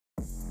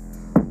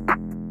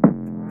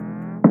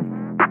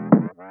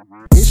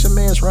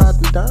man's ride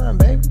and dime,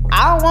 baby.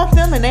 I don't want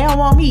them and they don't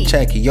want me.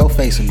 Check it. Your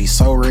face would be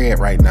so red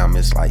right now,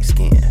 Miss Light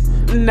Skin.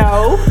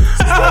 No.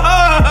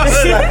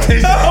 Slap the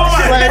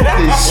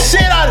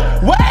shit out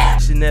of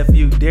what? Your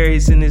nephew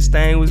Darius in this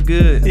thing was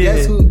good.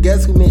 Guess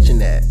who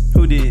mentioned that?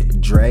 Who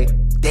did? Dre.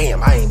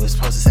 Damn, I ain't even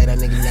supposed to say that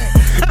nigga name.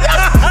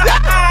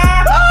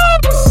 Oh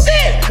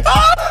shit!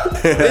 Oh.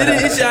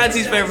 It's your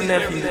auntie's favorite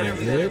nephew. Yeah,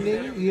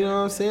 nigga, you know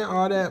what I'm saying?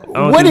 All that.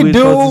 don't What think it we do?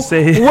 supposed to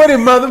say it. What it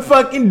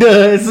motherfucking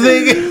does,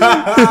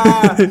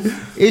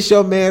 nigga? It's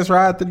your man's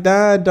ride to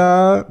die,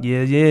 dog.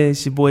 Yeah,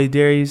 it's your boy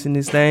Darius in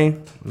this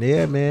thing.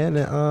 Yeah, man.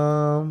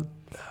 And,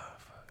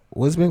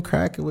 what's been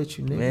cracking with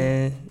you,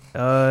 nigga?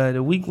 Man,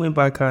 the week went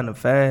by kind of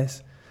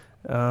fast.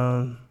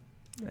 Ain't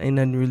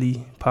nothing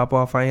really pop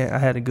off. I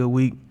had a good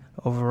week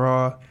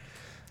overall.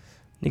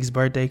 Nigga's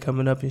birthday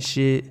coming up and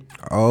shit.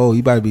 Oh, you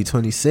about to be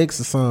 26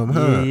 or something,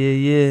 huh?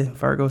 Yeah.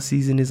 Virgo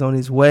season is on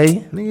its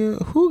way.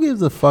 Nigga, who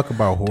gives a fuck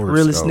about horoscopes?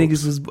 Realest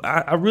niggas was.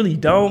 I really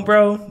don't,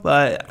 bro.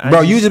 But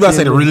Bro, you just about to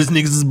say the realest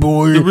niggas is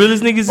bored. The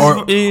realest niggas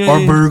or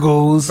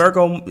Virgos.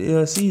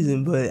 Virgo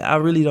season, but I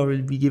really don't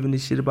really be giving a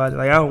shit about it.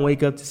 Like, I don't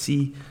wake up to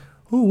see,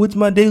 what's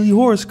my daily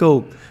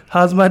horoscope?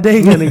 How's my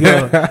day gonna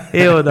go?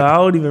 Hell no, I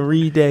don't even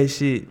read that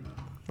shit.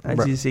 I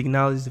just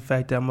acknowledge the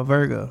fact that I'm a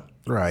Virgo.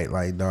 Right,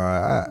 like,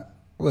 dog,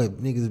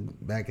 what niggas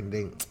back in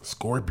the day,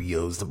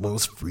 Scorpio's the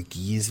most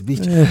freakiest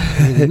bitch.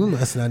 Nigga, you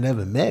must not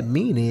never met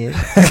me then.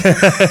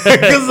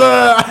 Cause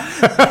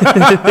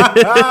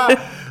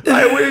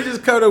like when it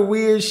just come to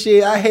weird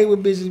shit, I hate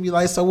when bitches be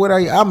like, so what are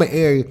you? I'm an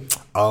Aries.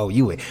 Oh,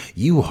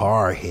 you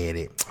hard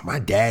headed. My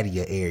daddy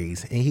a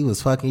Aries, and he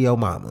was fucking your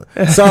mama.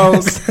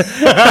 So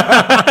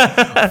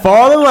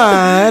fall in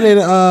line and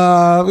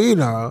you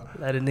know,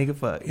 let a nigga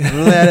fuck.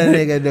 Let a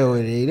nigga do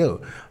what he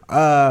do.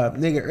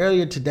 Nigga,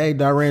 earlier today,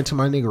 I ran to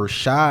my nigga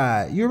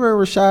Rashad. You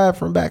remember Rashad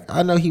from back?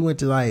 I know he went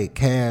to like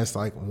Cass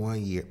like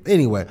 1 year.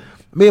 Anyway,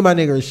 me and my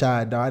nigga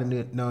Rashad, dog, I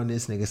didn't know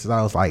this nigga since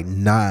I was like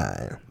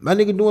 9. My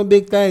nigga doing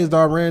big things,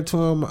 dog. I ran to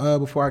him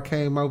before I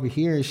came over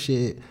here and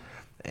shit.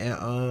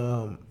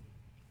 And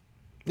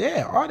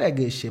yeah, all that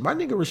good shit. My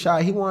nigga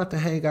Rashad, he wanted to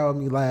hang out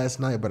with me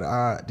last night, but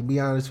to be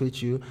honest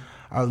with you,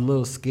 I was a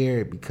little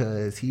scared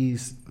because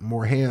he's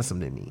more handsome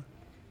than me.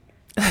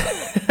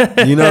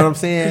 You know what I'm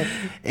saying?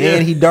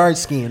 And he dark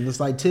skinned. It's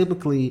like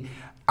typically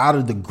out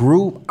of the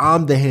group,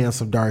 I'm the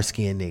handsome dark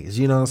skinned niggas.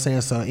 You know what I'm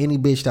saying? So any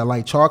bitch that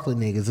like chocolate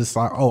niggas, it's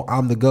like, oh,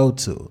 I'm the go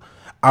to.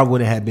 I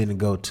wouldn't have been the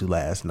go to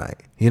last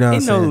night. You know what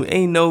I'm saying?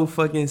 Ain't no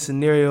fucking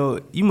scenario.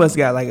 You must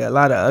got like a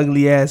lot of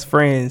ugly ass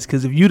friends,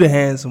 because if you the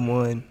handsome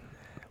one,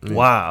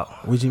 wow.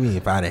 What you mean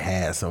if I'd have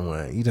had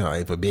someone? You know,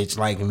 if a bitch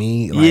like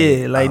me,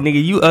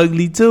 nigga, you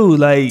ugly too.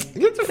 Like,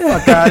 get the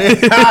fuck out of here.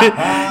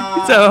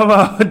 You talking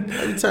about?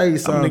 Let me tell you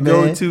something, I'm the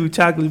go-to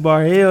chocolate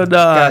bar. Hell,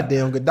 dog.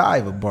 Goddamn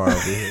Godiva bar over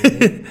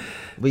here.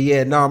 But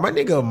yeah, no, my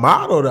nigga a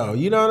model though.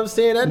 You know what I'm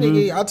saying? That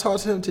nigga, I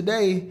talked to him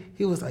today.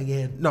 He was like,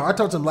 I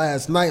talked to him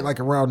last night,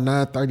 like around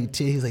 9:30,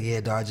 10. He's like,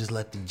 yeah, dog, I just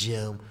left the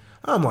gym.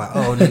 I'm like,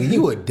 oh, nigga,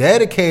 you a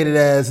dedicated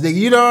ass nigga.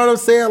 You know what I'm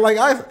saying? Like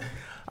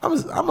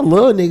I'm a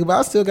little nigga, but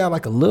I still got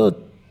like a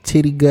little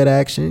titty gut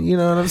action. You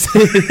know what I'm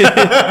saying?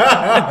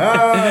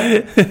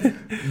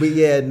 But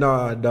yeah,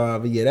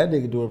 but yeah, that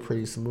nigga doing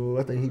pretty smooth.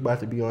 I think he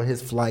about to be on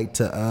his flight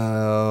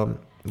to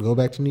go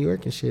back to New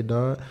York and shit,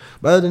 dog.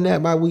 But other than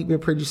that, my week been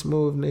pretty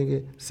smooth,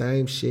 nigga.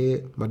 Same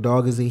shit. My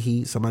dog is in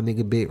heat, so my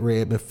nigga Big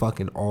Red been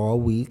fucking all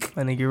week.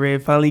 My nigga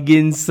Red finally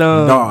getting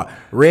some. Dog,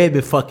 Red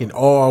been fucking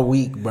all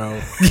week,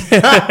 bro.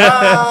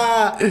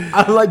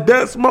 I'm like,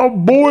 that's my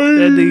boy.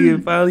 That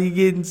nigga finally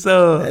getting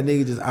some. That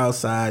nigga just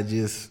outside,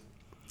 just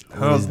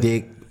with his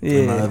dick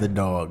and my other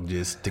dog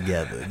just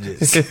together.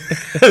 Just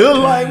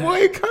like,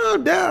 boy,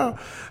 calm down.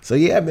 So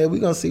yeah, man, we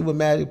gonna see what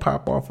magic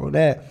pop off on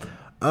that.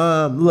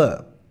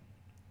 Look,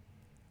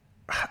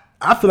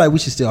 I feel like we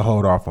should still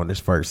hold off on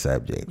this first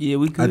subject. Yeah,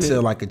 we could.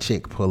 Until like a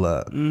chick pull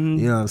up. Mm-hmm.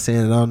 You know what I'm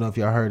saying? And I don't know if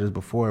y'all heard this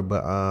before,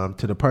 but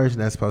to the person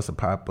that's supposed to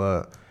pop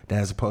up,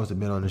 that's supposed to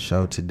have been on the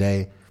show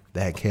today,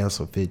 that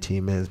canceled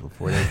 15 minutes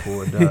before they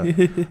pulled up.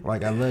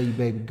 Like, I love you,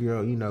 baby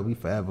girl. You know, we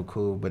forever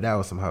cool, but that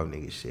was some hoe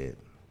nigga shit.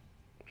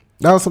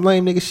 That was some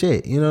lame nigga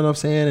shit. You know what I'm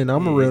saying? And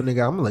I'm a real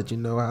nigga. I'm gonna let you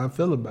know how I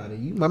feel about it.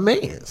 You my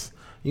mans.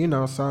 You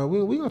know, so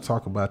we gonna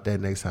talk about that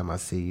next time I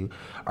see you.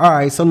 All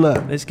right, so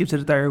look. Let's skip to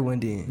the third one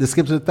then. Let's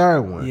skip to the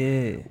third one.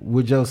 Yeah.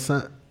 Would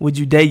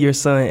you date your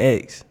son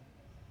ex?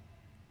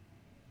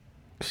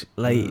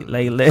 Like I'm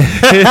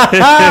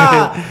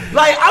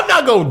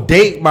not gonna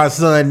date my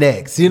son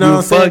next. You know what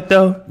I'm saying?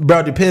 Though,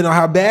 bro, depending on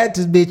how bad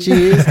this bitch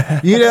is.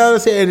 You know what I'm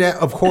saying? And that,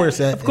 of course,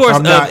 if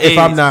I'm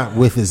not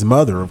with his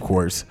mother, of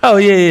course. Oh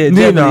yeah,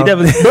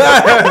 definitely.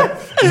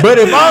 But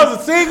if I was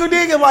a single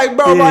nigga, like,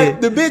 bro, like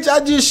the bitch I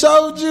just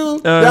showed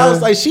you, that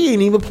was like, she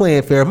ain't even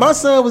playing fair. If my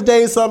son was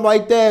dating something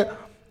like that,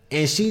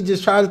 and she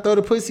just tried to throw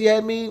the pussy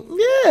at me,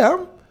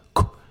 yeah,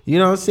 you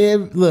know what I'm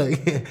saying? Look,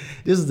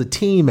 this is a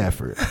team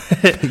effort.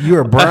 You're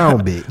a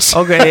brown bitch.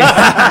 Okay. All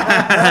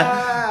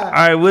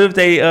right. What if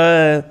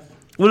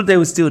they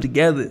were still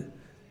together,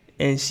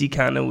 and she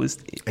kind of was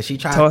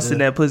tossing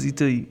that pussy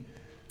to you?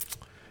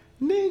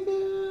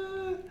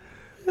 Nigga,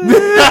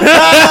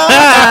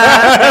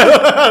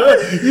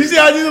 You see,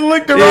 I just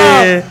looked around.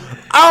 Yeah.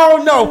 I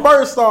don't know.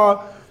 First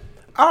off,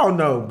 I don't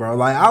know, bro.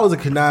 Like, I was a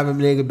conniving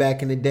nigga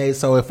back in the day.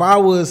 So if I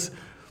was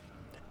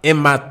in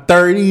my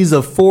 30s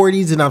or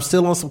 40s and I'm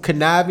still on some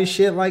conniving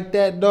shit like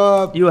that,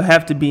 dog, You'll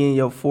have to be in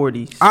your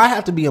 40s. I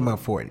have to be in my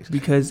 40s.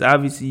 Because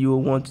obviously you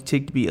will want the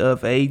chick to be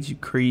of age, you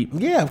creep.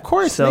 Yeah, of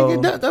course, So-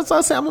 nigga. That's what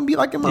I said. I'm gonna be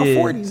like in my Yeah.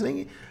 40s,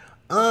 nigga.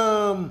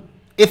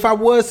 If I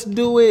was to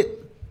do it,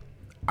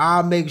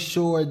 I'll make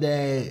sure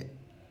that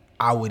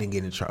I wouldn't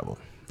get in trouble.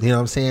 You know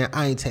what I'm saying?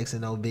 I ain't texting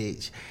no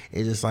bitch.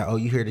 It's just like, oh,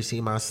 you here to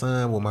see my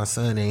son? Well, my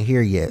son ain't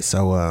here yet,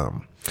 so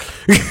I'm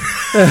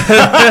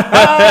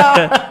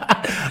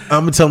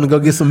gonna tell him to go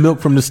get some milk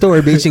from the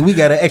store, bitch, and we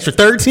got an extra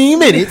 13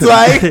 minutes.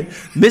 Like,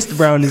 Mr.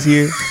 Brown is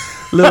here.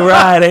 Little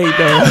ride ain't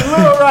though.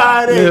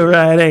 Little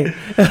ride ain't.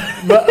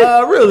 But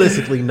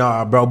realistically,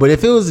 nah, bro. But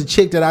if it was a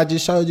chick that I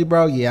just showed you,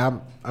 bro, yeah,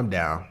 I'm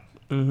down.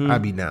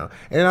 I'd be down.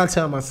 And then I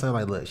tell my son,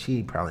 like, look,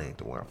 she probably ain't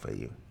the one for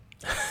you.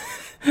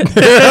 And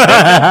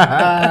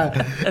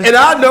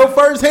I know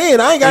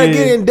firsthand. I ain't gotta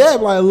get in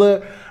depth. Like,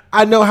 look,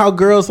 I know how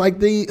girls like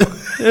these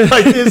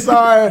like this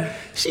are.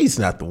 She's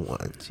not the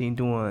one. She ain't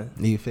the one.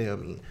 You feel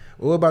me?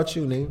 What about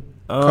you, nigga?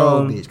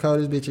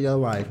 Coldest bitch of your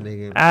life,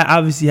 nigga. I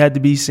obviously had to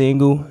be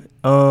single.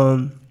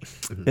 And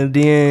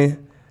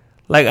then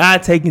like I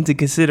take into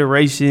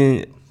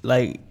consideration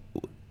like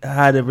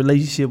how the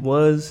relationship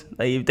was.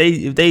 Like if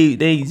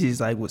they just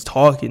like was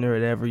talking or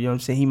whatever, you know what I'm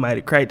saying? He might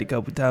have cracked a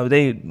couple times.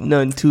 They ain't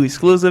nothing too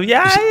exclusive.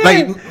 Yeah.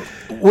 Like,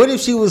 what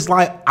if she was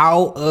like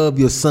out of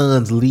your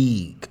son's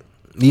league?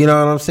 You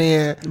know what I'm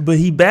saying? But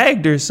he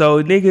bagged her,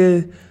 so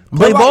nigga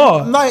play But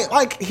ball.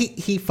 Like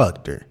he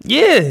fucked her.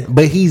 Yeah.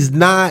 But he's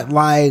not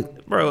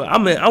like, Bro, I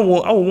would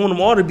want them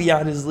all to be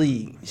out of this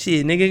league.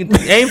 Shit,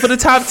 nigga, aim for the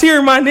top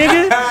tier, my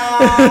nigga.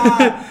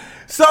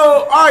 so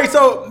all right,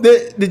 so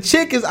the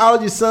chick is out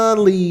of your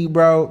son league,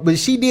 bro. But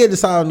she did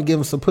decide to give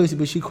him some pussy,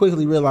 but she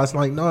quickly realized,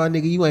 like, no,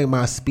 nigga, you ain't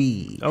my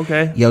speed.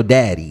 Okay. Your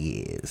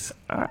daddy is.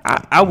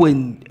 I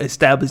wouldn't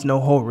establish no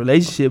whole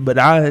relationship, but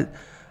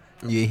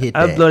You hit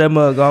that. I'd blow that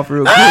mug off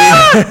real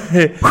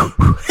quick.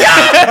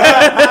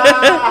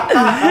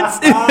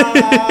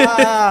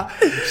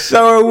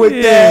 Show her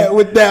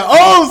with that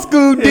old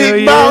school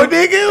dick yeah. ball,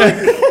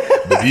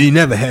 nigga. But you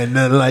never had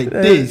nothing like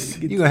this.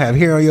 You gonna have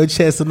hair on your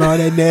chest and all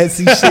that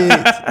nasty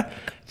shit.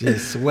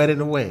 Just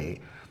sweating away.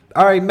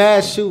 All right,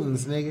 mass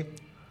shootings, nigga.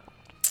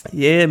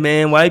 Yeah,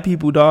 man, white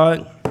people,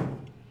 dog.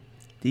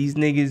 These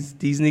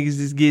niggas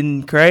is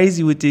getting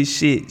crazy with this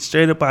shit,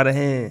 straight up out of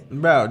hand.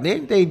 Bro,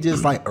 didn't they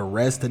just like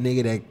arrest a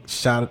nigga that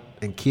shot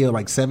and killed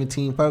like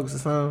 17 folks or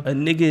something? A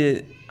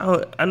nigga,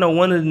 I know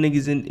one of the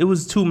niggas it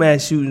was 2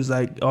 mass shootings,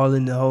 like all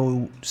in the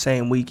whole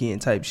same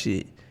weekend type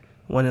shit.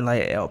 One in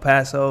like El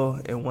Paso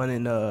and one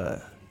in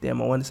I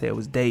want to say it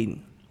was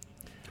Dayton.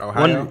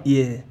 Ohio?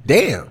 Yeah.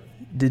 Damn.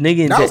 The nigga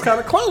in That was kind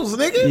of close,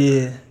 nigga.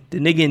 Yeah. The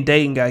nigga in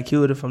Dayton got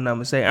killed, if I'm not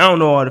mistaken. I don't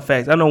know all the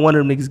facts. I know one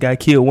of them niggas got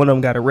killed. One of them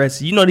got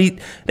arrested. You know,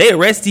 they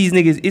arrest these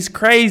niggas. It's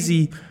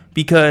crazy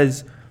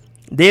because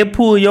they'll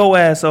pull your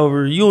ass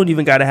over. You don't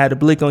even got to have the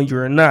blick on you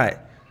or not.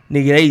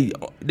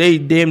 Nigga, they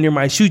damn near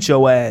might shoot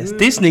your ass.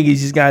 This nigga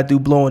just got through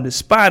blowing the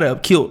spot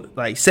up, killed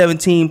like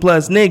 17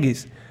 plus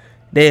niggas.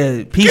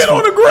 They'll Get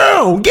on the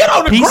ground. Get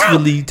on the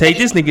peacefully ground. take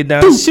this nigga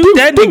down. Shoot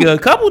that nigga a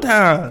couple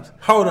times.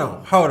 Hold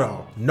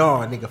on. No,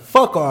 nigga,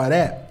 fuck all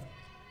that.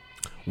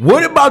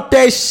 What about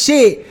that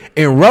shit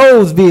in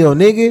Roseville,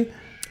 nigga?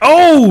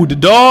 Oh, the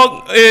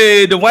dog,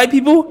 the white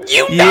people.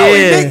 You know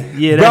it, nigga.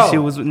 Yeah, Bro. that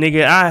shit was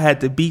nigga. I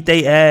had to beat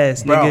they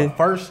ass, Bro, nigga.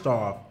 first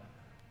off,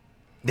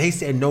 they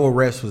said no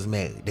arrest was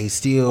made. They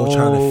still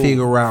trying to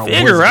figure out.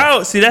 Figure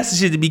out. See, that's the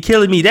shit to be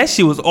killing me. That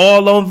shit was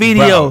all on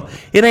video. Bro.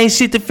 It ain't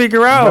shit to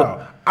figure out.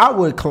 Bro, I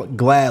would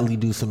gladly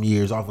do some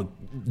years off of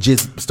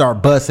just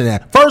start busting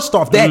that. First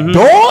off, that dog,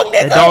 nigga.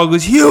 That dog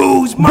was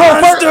huge, Bro,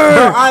 monster.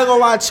 I ain't gonna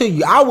lie to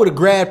you. I would have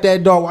grabbed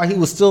that dog while he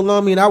was still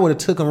on me, and I would have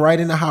took him right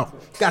in the house.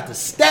 Got to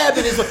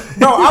stabbing his.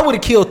 Bro, I would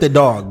have killed the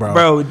dog, bro.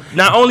 Bro,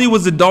 not only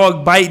was the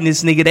dog biting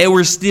this nigga, they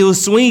were still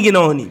swinging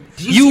on him.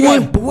 You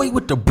that boy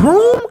with the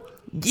broom?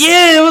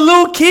 Yeah, a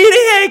little kid.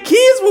 They had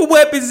kids with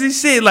weapons and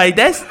shit. Like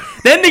that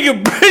nigga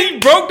he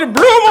broke the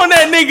broom on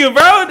that nigga,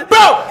 bro.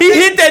 Bro, he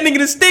hit that nigga.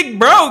 The stick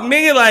broke,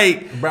 nigga.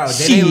 Like, Bro,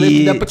 then they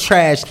lifted up a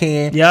trash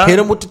can. Yeah. Hit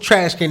him with the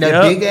trash can.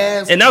 That big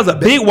ass. And that was a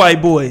big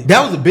white boy.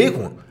 That was a big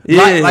one.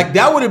 Yeah. Like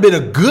that would have been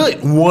a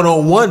good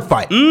one-on-one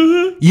fight.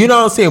 Mm-hmm. You know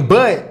what I'm saying?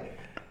 But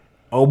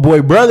oh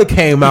boy, brother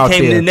came out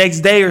Came there. the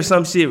next day or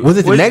some shit. Was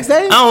it the next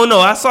day? I don't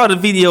know. I saw the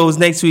videos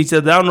next to each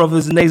other. I don't know if it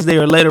was the next day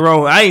or later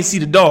on. I ain't see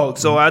the dog,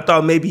 so I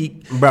thought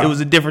maybe Bro, it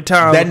was a different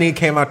time. That nigga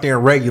came out there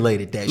and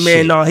regulated that shit.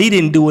 Man, no, he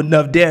didn't do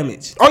enough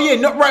damage. Oh yeah,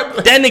 no, right.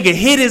 That nigga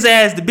hit his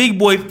ass. The big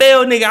boy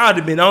fell, nigga. I'd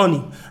have been on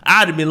him.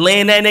 I'd have been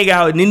laying that nigga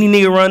out, and any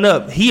nigga run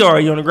up. He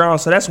already on the ground,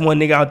 so that's one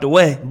nigga out the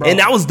way. Bro. And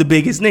that was the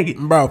biggest nigga.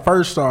 Bro,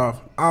 first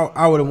off,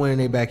 I would have went in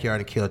their backyard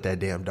and killed that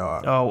damn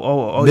dog.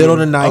 Oh, Middle yeah. of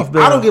the night. Off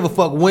bail. I don't give a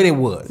fuck when it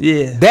was.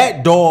 Yeah.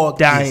 That dog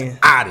Dying. is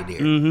out of there.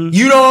 Mhm.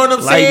 You know what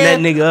I'm Lighting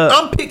saying? that nigga up.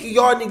 I'm picking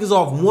y'all niggas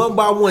off one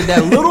by one.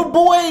 That little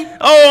boy.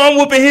 Oh, I'm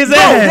whooping his Bro,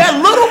 ass.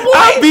 that little boy.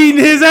 I'm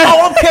beating his ass.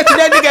 Oh, I'm catching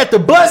that nigga at the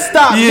bus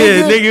stop.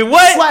 Yeah, nigga,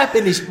 what?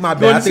 Slapping this. My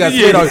bad. I think I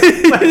said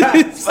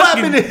on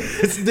slapping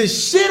the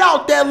shit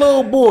out that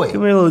little boy.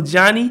 Come here, little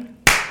Johnny.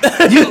 Bro,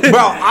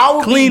 I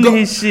would Cleaning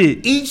his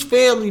shit. Each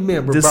family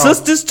member, The bro.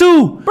 sisters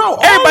too, Bro,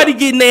 Everybody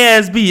getting their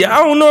ass beat.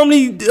 I don't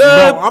normally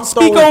I'm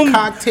speak throwing on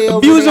cocktails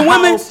abusing in their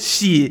women. house.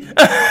 Shit,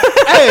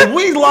 Hey,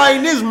 we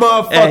lighting this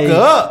motherfucker Hey,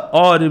 up.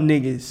 all them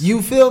niggas.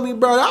 You feel me,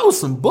 bro? That was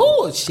some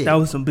bullshit. That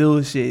was some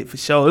bullshit for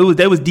sure.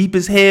 They was deep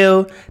as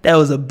hell. That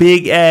was a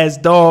big ass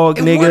dog,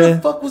 and where the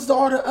nigga. fuck was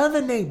all the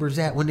other neighbors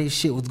at when this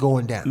shit was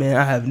going down? Man,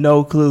 I have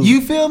no clue.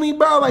 You feel me,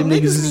 bro? Like Them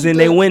niggas is need in to-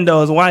 their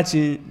windows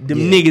watching them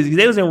Yeah. niggas.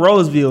 They was in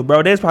Roseville,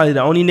 bro. That's probably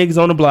the only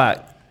niggas on the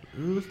block.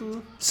 Mm-hmm.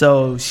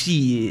 So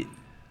shit,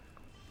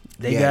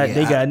 they Yeah,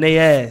 got in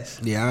their ass.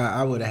 Yeah,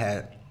 I would have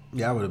had.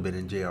 Yeah, I would have been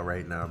in jail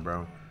right now,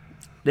 bro.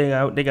 They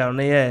got on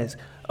their ass.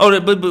 Oh,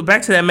 but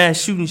back to that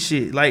mass shooting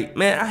shit. Like,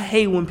 man, I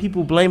hate when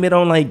people blame it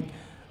on like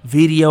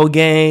video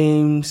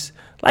games.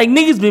 Like,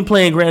 niggas been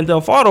playing Grand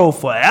Theft Auto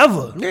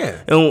forever.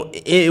 Yeah.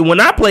 And when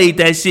I played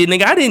that shit,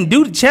 nigga, I didn't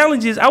do the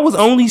challenges. I was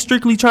only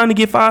strictly trying to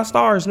get 5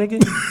 stars,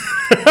 nigga.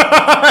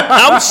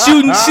 I was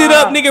shooting shit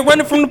up, nigga,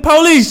 running from the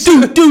police.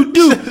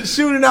 Do.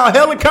 Shooting out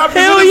helicopters.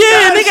 Hell in the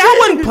yeah, sky, nigga. shit. I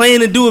wasn't playing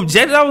to do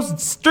objectives. I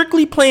was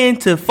strictly playing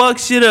to fuck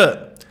shit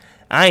up.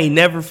 I ain't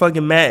never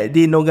fucking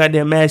did no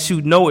goddamn mass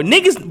shoot nowhere.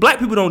 Niggas, black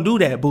people don't do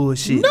that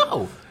bullshit.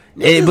 No.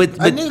 Eh, Niggas, but-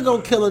 a nigga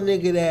gonna kill a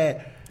nigga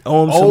that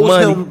Owe him some owes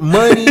money. him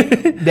money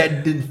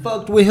that done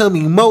fucked with him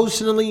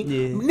emotionally.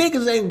 Yeah.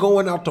 Niggas ain't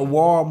going out to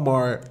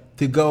Walmart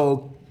to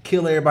go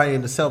kill everybody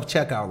in the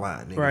self-checkout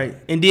line. Nigga. Right.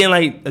 And then,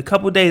 like, a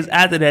couple days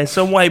after that,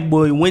 some white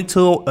boy went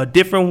to a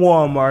different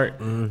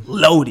Walmart,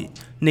 loaded.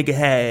 Nigga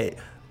had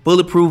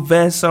bulletproof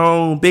vests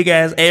on, big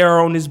ass AR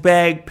on his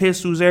bag,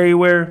 pistols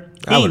everywhere.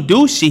 He didn't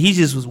do shit. He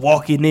just was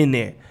walking in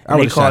there. I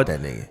would've shot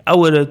that nigga. I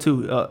would have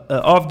too.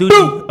 Off duty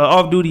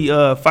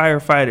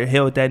firefighter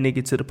held that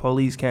nigga till the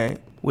police came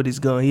with his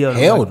gun. He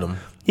held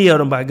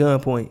him by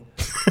gunpoint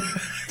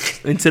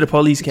until the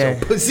police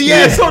came. Pussy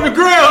ass on the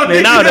ground.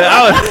 Man, nigga.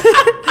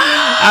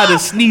 I'd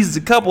have sneezed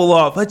a couple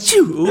off.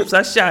 Achoo. Oops,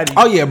 I shot him.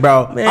 Oh yeah,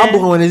 bro. Man. I'm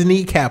blowing his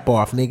kneecap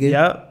off, nigga.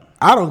 Yep.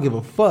 I don't give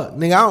a fuck,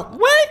 nigga.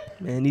 What?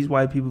 Man, these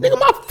white people. Nigga,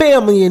 my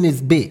family in this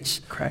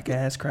bitch. Crack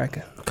ass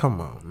cracker.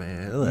 Come on,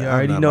 man. Look, You I'm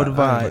already not know the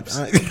about-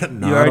 vibes.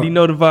 No, You I already don't-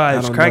 know the I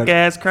vibes. don't Crack know-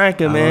 ass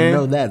cracker, I man.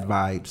 don't know that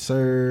vibe,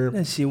 sir.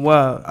 That shit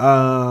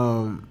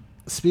wild.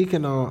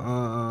 Speaking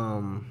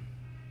on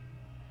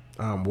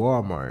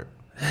Walmart,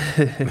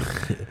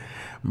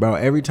 bro.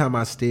 Every time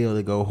I steal,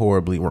 it go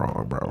horribly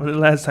wrong, bro. When the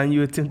last time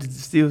you attempted to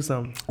steal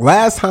something?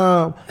 Last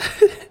time,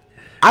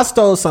 I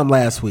stole some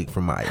last week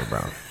from Maya,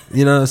 bro.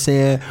 You know what I'm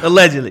saying?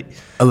 Allegedly.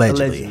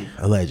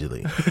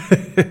 Allegedly.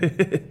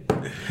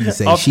 He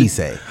say, she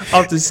say.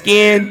 Off the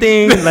scan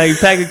thing, like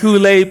pack of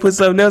Kool-Aid, put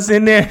something else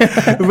in there.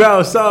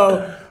 Bro,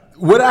 so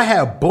what I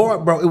had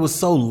bought, bro, it was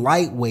so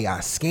lightweight. I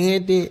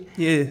scanned it.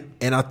 Yeah.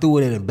 And I threw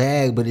it in a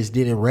bag, but it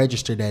didn't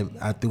register that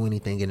I threw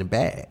anything in the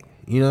bag.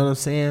 You know what I'm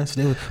saying?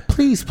 So they was,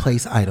 please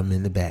place item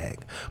in the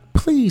bag.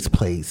 Please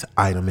place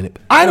item in it.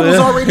 Item was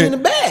already in the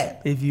bag.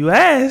 If you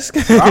ask.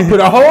 So I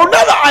put a whole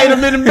nother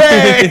item in the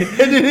bag.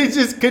 And then it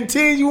just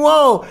continue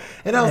on.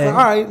 And I was like,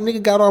 all right,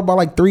 nigga got off by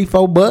like $3-4,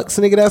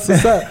 nigga. That's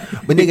what's up.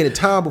 But nigga, the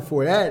time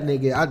before that,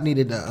 nigga, I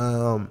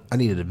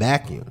needed a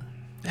vacuum.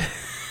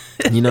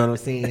 You know what I'm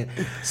saying?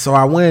 So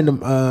I went to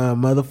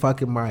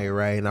motherfucking Maya,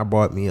 right? And I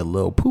bought me a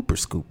little pooper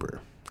scooper.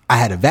 I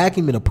had a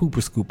vacuum and a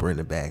pooper scooper in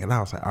the bag. And I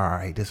was like, all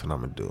right, this is what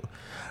I'm going to do.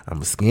 I'm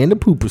going to scan the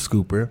pooper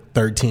scooper,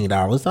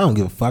 $13. I don't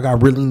give a fuck. I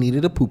really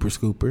needed a pooper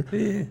scooper.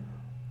 Yeah.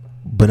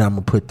 But I'm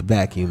going to put the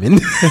vacuum in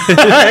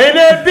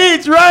that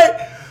bitch,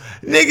 right?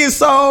 Nigga,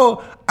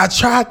 so I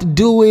tried to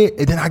do it,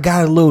 and then I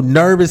got a little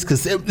nervous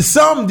because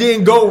something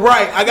didn't go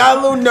right. I got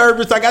a little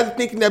nervous. I got to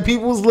thinking that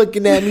people was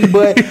looking at me,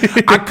 but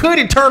I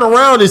couldn't turn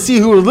around and see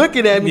who was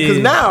looking at me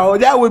because now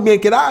that would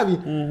make it obvious.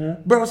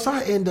 Mm-hmm. Bro, so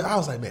I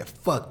was like, man,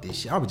 fuck this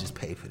shit. I would just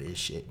pay for this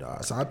shit,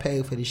 dog. So I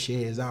paid for this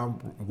shit. As I'm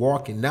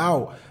walking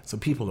out, some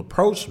people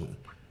approached me,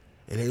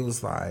 and they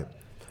was like,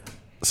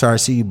 sorry, I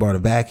see you bought a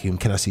vacuum.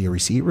 Can I see your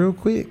receipt real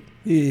quick?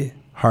 Yeah.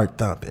 Heart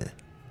thumping.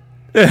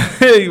 Well,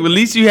 at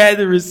least you had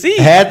the receipt.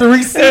 Had the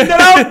receipt that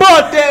I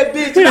bought that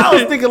bitch. And I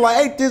was thinking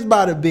like, ain't this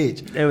about a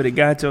bitch? They would have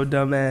got your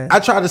dumb ass. I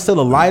tried to steal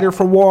a lighter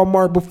from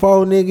Walmart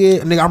before,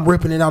 nigga. Nigga, I'm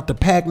ripping it out the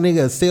pack,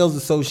 nigga. A sales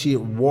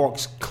associate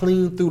walks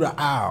clean through the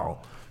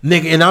aisle.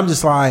 Nigga, and I'm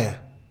just like,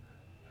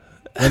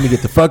 let me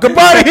get the fuck up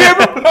out of here,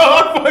 bro.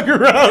 I'm fucking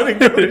around and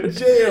go to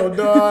jail,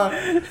 dog.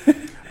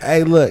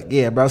 Hey, look,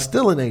 yeah, bro.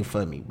 Stealing ain't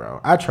for me, bro.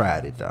 I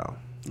tried it, though.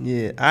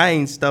 Yeah, I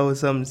ain't stole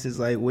something since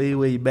like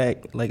way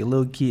back, like a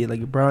little kid,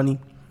 like a brownie.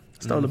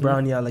 Stole a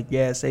brownie out like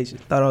gas station.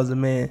 Thought I was a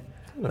man.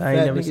 I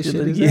ain't never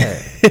steal it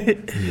again.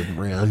 Yeah,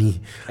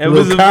 brownie. It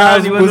was a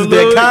brownie. Was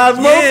that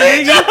Cosmo?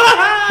 Yeah, nigga.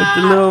 With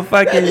the little That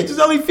fucking bitch is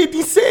only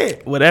 50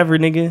 cents. whatever,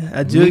 nigga.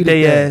 I jugged Needed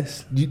they that.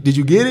 ass. Did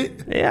you get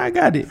it? Yeah, I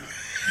got it.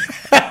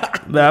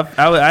 But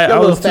I Your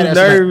was little too fat ass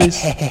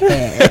nervous.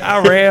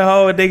 I ran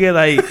home, nigga,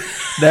 like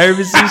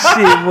nervous and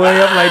shit, boy.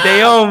 I'm like,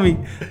 they own me.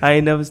 I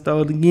ain't never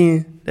stole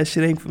again. That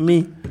shit ain't for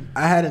me.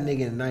 I had a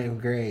nigga in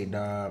 9th grade,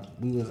 dog.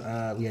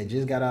 We had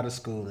just got out of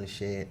school and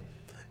shit,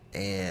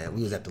 and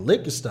we was at the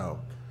liquor store.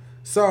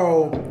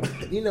 So,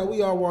 you know,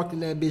 we all walked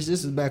in that bitch.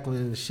 This is back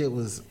when the shit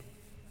was,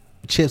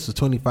 chips was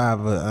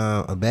 25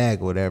 a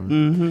bag or whatever.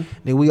 Mm-hmm.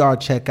 Then we all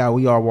check out.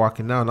 We all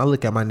walking out, and I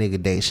look at my nigga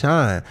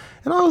Deshaun,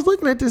 and I was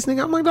looking at this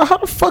nigga. I'm like, how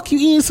the fuck you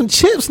eating some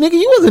chips, nigga?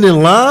 You wasn't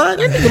in line.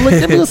 That nigga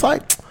looked at me, was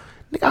like,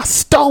 nigga, I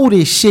stole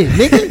this shit,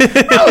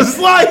 nigga. I was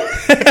like,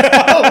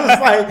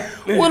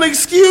 well,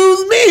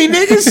 excuse me,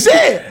 nigga,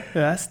 shit.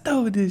 I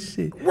stole this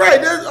shit. Right.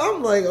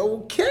 I'm like,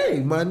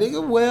 okay, my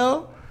nigga.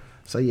 Well,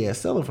 so yeah,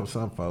 selling from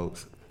some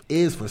folks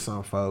is for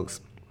some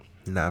folks,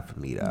 not for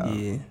me, though.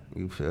 Yeah.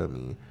 You feel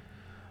me?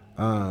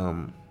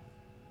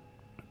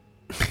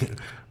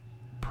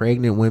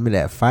 Pregnant women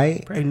that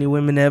fight. Pregnant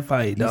women that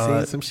fight, You seen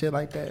dog. some shit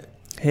like that?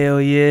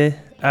 Hell yeah.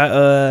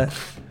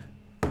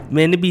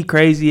 Man, it be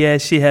crazy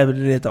ass shit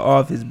happening at the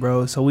office,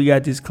 bro. So we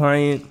got this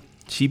client,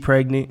 she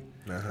pregnant.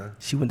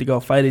 She went to go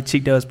fight a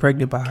chick that was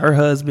pregnant by her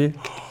husband.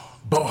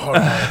 Hold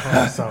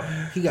on. So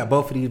he got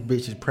both of these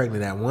bitches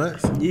pregnant at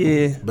once.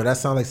 Yeah. But that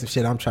sounds like some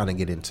shit I'm trying to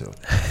get into.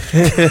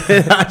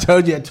 I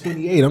told you at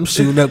 28, I'm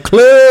shooting up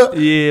club.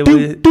 Yeah.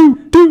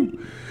 Do.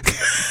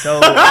 So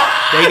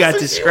they got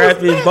to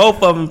scrapping.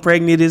 Both of them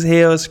pregnant as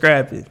hell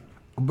scrapping.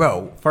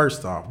 Bro,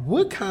 first off,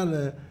 what kind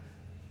of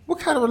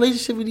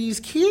relationship are these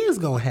kids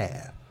gonna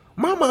have?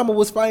 My mama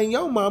was fighting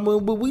your mama,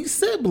 but we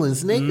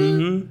siblings, nigga.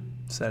 Mm-hmm.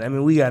 So that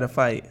mean we got to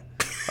fight.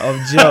 Off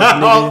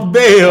jump,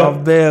 nigga.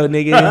 Off bail,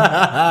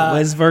 nigga.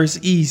 West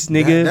versus East,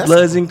 nigga. That's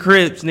Bloods some- and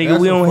Crips, nigga.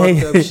 That's We some don't fucked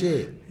hang. up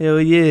shit. Hell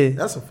yeah.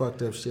 That's some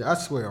fucked up shit. I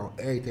swear on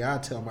everything. I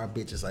tell my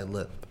bitches like,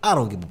 look, I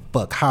don't give a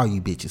fuck how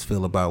you bitches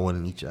feel about one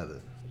and each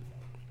other.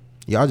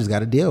 Y'all just got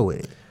to deal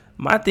with it.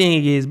 My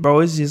thing is, bro,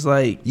 it's just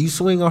like You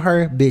swing on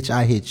her, bitch,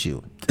 I hit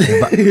you,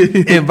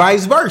 and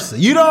vice versa.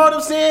 You know what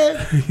I'm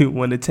saying? you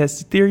want to test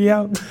the theory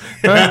out. Both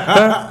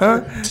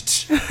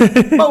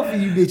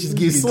of you bitches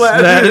get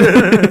slapped.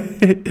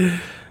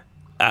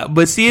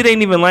 But see, it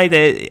ain't even like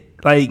that.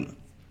 Like,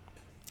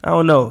 I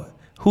don't know.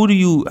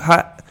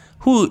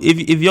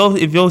 If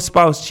your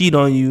spouse cheat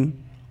on you,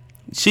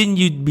 shouldn't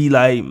you be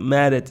like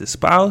mad at the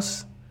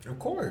spouse? Of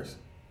course.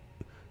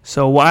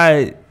 So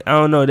why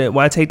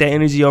why take that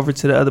energy over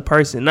to the other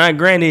person? Now,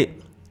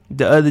 granted,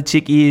 the other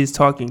chick is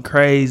talking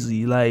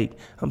crazy, like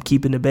I'm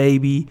keeping the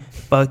baby,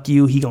 fuck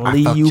you, he gonna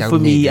leave you for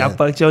me, I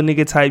fucked your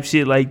nigga type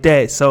shit like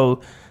that.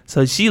 So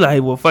she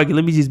like, well, fuck it,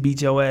 let me just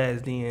beat your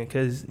ass then,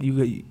 cause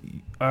you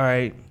all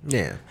right.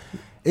 Yeah,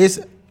 it's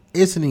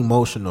an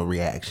emotional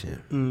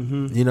reaction.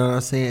 Mm-hmm. You know what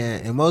I'm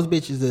saying? And most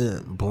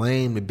bitches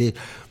blame the bitch.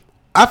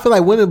 I feel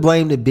like women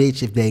blame the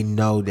bitch if they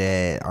know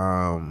that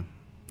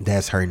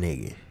that's her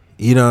nigga.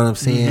 You know what I'm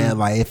saying? Mm-hmm.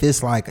 Like if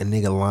it's like a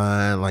nigga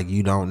lying, like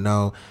you don't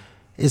know,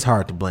 it's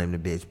hard to blame the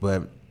bitch.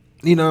 But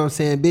you know what I'm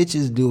saying?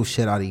 Bitches do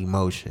shit out of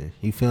emotion.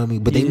 You feel me?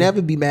 But they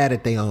never be mad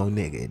at their own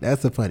nigga.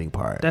 That's the funny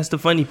part. That's the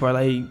funny part.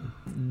 Like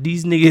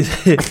these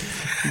niggas, these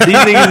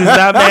niggas is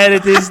not mad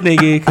at this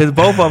nigga because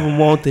both of them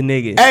want the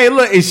nigga. Hey,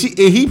 look, and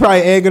he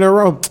probably egging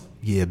her on.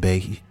 Yeah,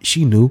 babe,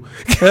 she knew.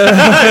 She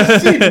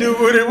knew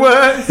what it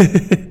was.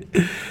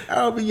 I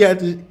don't think you have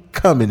to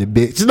come in the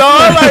bitch. No,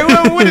 I'm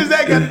like, what does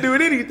that got to do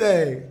with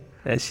anything?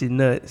 That shit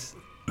nuts.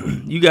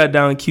 You got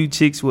down cute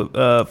chicks with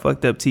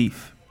fucked up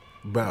teeth.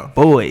 Bro.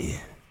 Boy.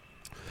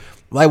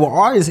 Like with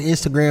all this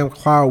Instagram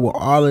clout, with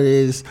all of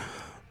this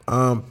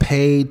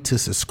paid to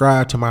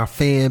subscribe to my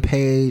fan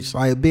page,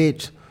 like,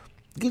 bitch,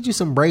 get you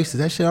some braces.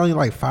 That shit only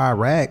like 5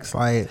 racks.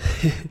 Like,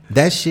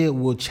 that shit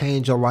will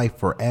change your life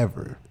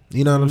forever.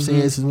 You know what I'm saying?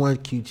 This is one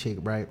cute chick,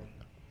 right?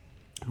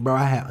 Bro,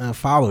 I had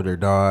unfollowed her,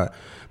 dog,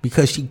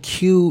 because she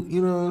cute,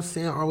 you know what I'm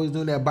saying? Always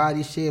doing that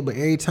body shit, but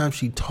every time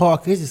she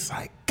talk, it's just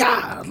like,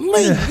 God,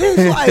 it's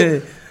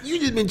like, you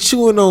just been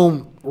chewing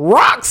on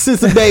rocks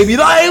since a baby.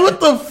 Like, what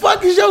the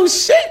fuck is your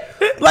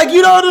shit? Like,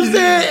 you know what I'm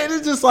saying? And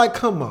it's just like,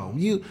 come on.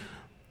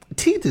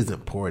 Teeth is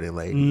important,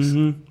 ladies.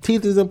 Mm-hmm.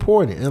 Teeth is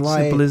important. And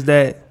like, simple as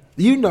that.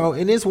 you know,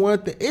 and it's one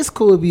thing. It's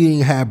cool if you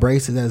didn't have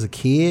braces as a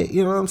kid.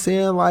 You know what I'm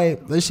saying?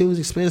 Like, that shit was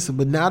expensive.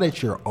 But now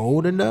that you're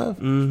old enough,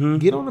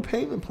 get on the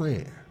payment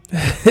plan.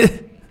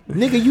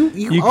 Nigga,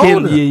 you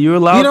older. Yeah, you're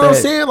allowed. You know what I'm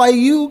that. saying? Like,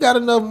 you got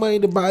enough money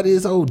to buy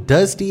this old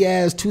dusty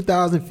ass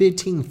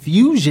 2015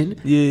 Fusion.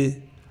 Yeah.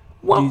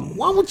 Why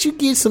don't you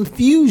get some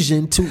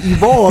Fusion to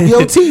evolve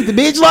your teeth,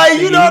 bitch?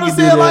 Like, you know what I'm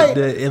saying? Like,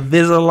 the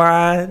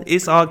Invisalign.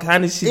 It's all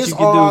kind of shit it's you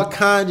can all do.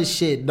 kind of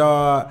shit,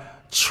 dog.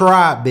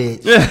 Try,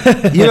 bitch.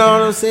 You know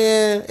what I'm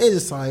saying? It's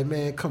just like,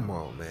 man, come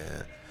on,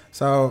 man.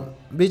 So,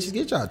 bitches,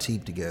 get y'all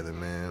teeth together,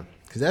 man.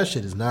 Because that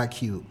shit is not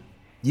cute.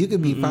 You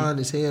could be fine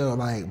as hell,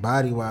 like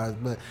body wise,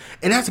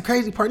 and that's the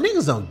crazy part.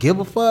 Niggas don't give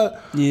a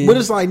fuck. Yeah. But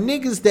it's like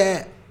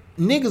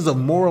niggas of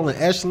moral and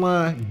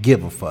echelon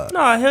give a fuck.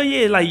 Nah, hell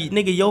yeah. Like,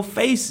 nigga, your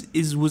face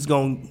is what's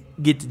gonna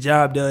get the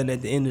job done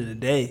at the end of the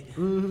day.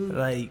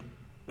 Like,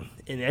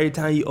 and every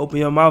time you open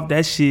your mouth,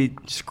 that shit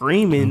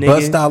screaming, nigga.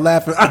 Bust out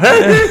laughing.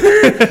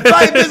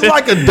 Like, just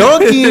like a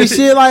donkey and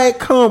shit. Like,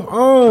 come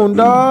on,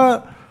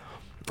 dog.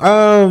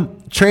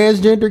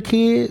 Transgender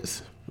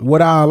kids,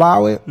 would I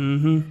allow it?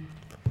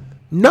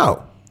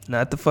 No.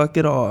 Not the fuck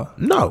at all.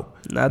 No.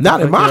 Not Not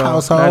in my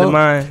household. Not in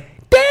mine.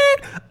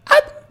 Dad,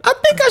 I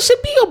think I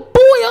should be a boy.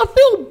 I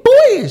feel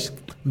boyish.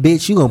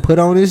 Bitch, you gonna put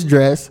on this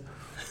dress,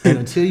 and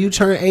until you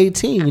turn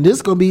 18, this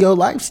is gonna be your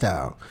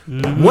lifestyle.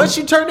 Once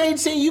you turn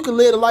 18, you can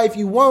live the life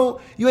you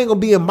want. You ain't gonna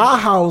be in my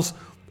house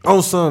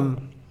on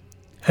some.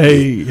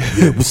 Hey.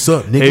 Yeah, what's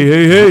up, nigga?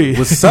 Hey.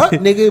 What's up,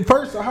 nigga?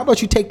 First, how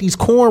about you take these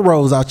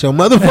cornrows out your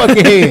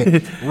motherfucking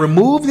head?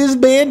 Remove this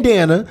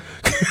bandana.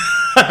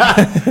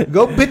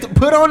 Go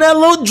put on that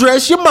little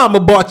dress your mama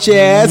bought your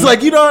ass.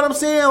 Like, you know what I'm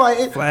saying?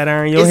 Like, Flat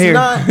iron your it's hair.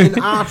 not an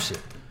option.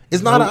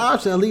 It's not an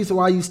option, at least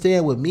while you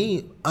stand with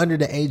me under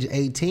the age of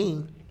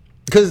 18.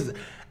 Because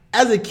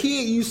as a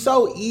kid, you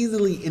so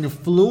easily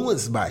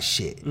influenced by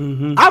shit.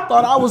 I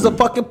thought I was a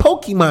fucking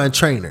Pokemon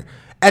trainer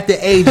at the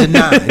age of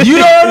 9. You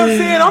know what I'm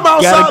saying? I'm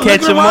outside Gotta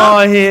catch looking them all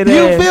here.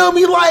 You feel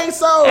me? Like,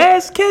 so.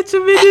 Ass catch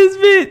him in this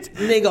bitch.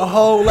 Nigga,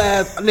 whole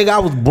ass nigga, I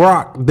was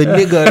Brock, the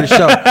nigga of the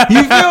show.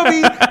 You feel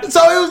me? So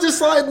it was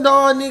just like, no,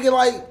 nigga,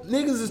 like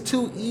niggas is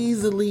too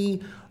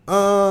easily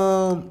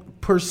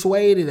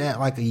persuaded at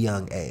like a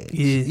young age.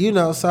 Yeah. You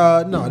know,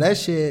 so no, that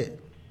shit,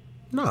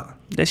 nah.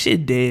 That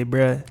shit dead,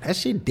 bruh. That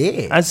shit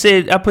dead.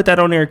 I put that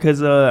on there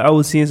because I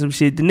was seeing some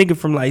shit. The nigga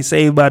from like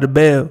Saved by the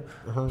Bell,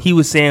 he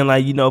was saying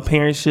like, you know,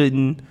 parents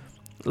shouldn't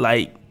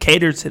like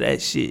cater to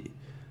that shit.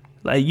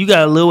 Like, you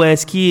got a little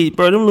ass kid,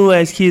 bro. Them little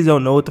ass kids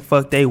don't know what the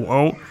fuck they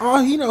want. Oh,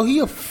 you know, he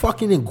a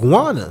fucking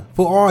iguana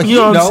for all You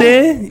know what I'm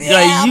saying? Yeah,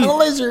 Like, I'm a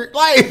lizard.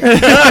 Like,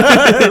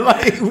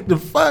 like what the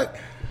fuck?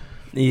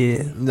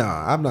 Yeah, No,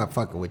 I'm not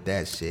fucking with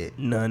that shit.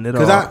 none at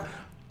all.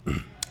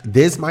 Because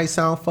this might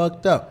sound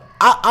fucked up.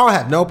 I don't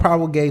have no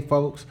problem with gay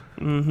folks.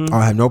 I don't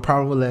have no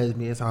problem with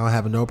lesbians. I don't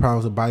have no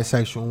problems with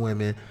bisexual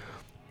women.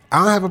 I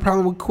don't have a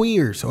problem with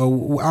queers.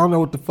 Or I don't know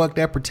what the fuck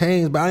that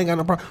pertains, but I ain't got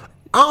no problem.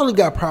 I only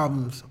got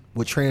problems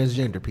with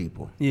transgender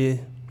people. Yeah.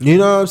 You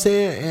know what I'm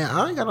saying? And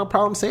I ain't got no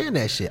problem saying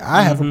that shit.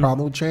 I have a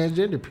problem with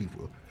transgender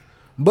people.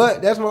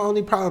 But that's my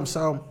only problem.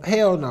 So,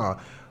 hell no.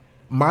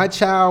 My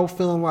child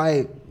feeling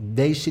like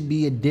they should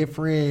be a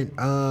different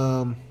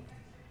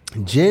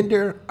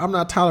gender, I'm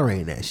not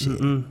tolerating that shit.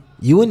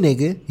 You a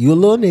nigga. You a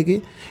little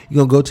nigga. You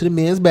gonna go to the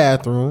men's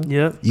bathroom.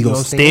 Yep. You gonna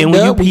gonna stand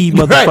when you pee,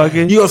 motherfucker.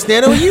 Right. You gonna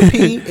stand up when you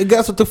pee. And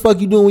guess what the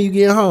fuck you doing when you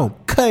get home?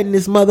 Cutting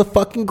this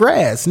motherfucking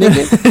grass,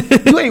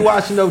 nigga. You ain't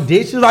washing no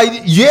dishes. Like,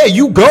 yeah,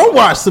 you go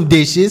wash some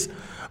dishes,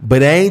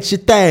 but it ain't your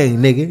thing,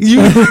 nigga.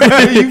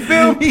 You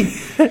feel me?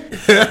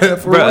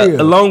 For Bruh,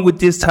 real. along with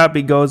this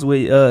topic goes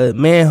with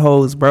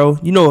manholes, bro.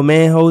 You know what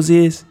manholes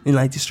is in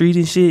like the street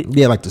and shit?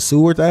 Yeah, like the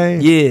sewer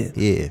thing? Yeah.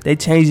 Yeah. They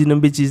changing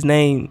them bitches'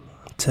 name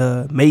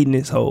to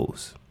maintenance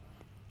hoes.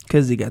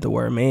 Cause they got the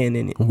word man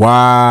in it.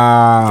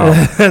 Wow.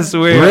 I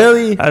swear.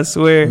 Really? I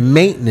swear.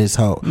 Maintenance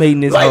hoe.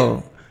 Maintenance Like,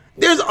 hoe.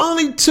 there's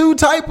only two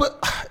type of.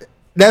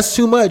 That's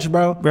too much,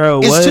 bro. Bro,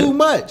 it's what? too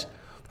much.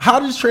 How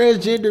does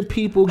transgender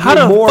people How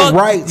get the more fuck-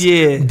 rights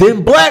yeah.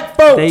 than black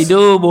folks? They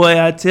do,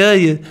 boy, I tell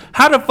you.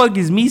 How the fuck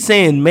is me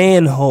saying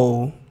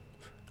manhole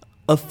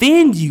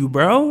offend you,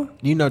 bro?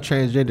 You know,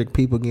 transgender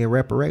people getting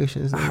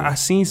reparations. nigga? I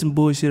seen some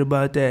bullshit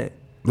about that.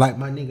 Like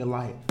my nigga,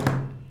 like.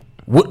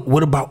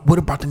 What about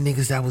the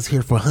niggas that was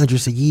here for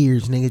hundreds of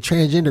years, nigga?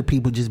 Transgender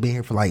people just been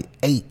here for like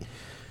 8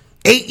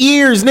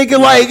 years, nigga.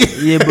 Like,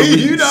 Yeah, but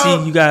you know,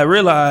 see, you gotta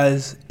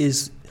realize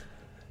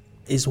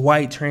it's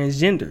white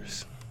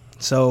transgenders.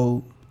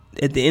 So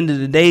at the end of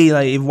the day,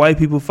 like if white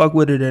people fuck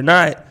with it or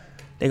not,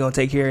 they gonna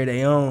take care of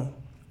their own.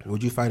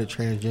 would you fight a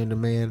transgender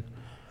man?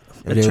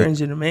 A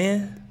transgender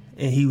man,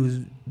 and he was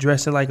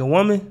dressing like a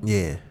woman.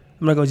 Yeah,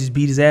 I'm not gonna just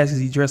beat his ass because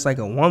he dressed like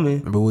a woman.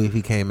 but what if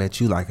he came at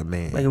you like a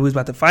man? Like if we was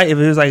about to fight, if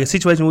it was like a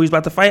situation where we was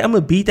about to fight, I'm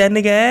gonna beat that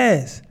nigga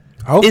ass.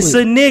 Hopefully- It's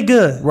a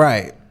nigga.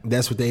 right.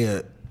 That's what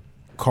they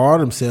call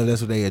themselves.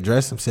 That's what they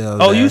address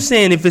themselves. Oh, as. you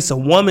saying if it's a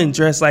woman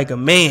dressed like a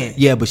man?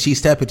 Yeah, but she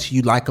stepping to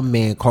you like a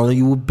man, calling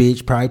you a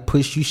bitch, probably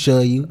push you,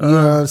 shove you. You know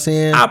what I'm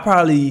saying? I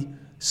probably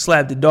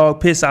slap the dog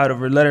piss out of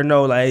her, let her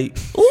know like,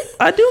 ooh,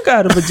 I do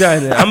got a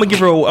vagina. I'm gonna give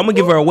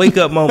her a wake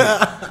up moment.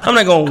 I'm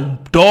not gonna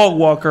dog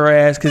walk her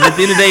ass because at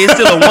the end of the day, it's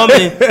still a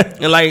woman,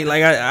 and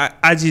like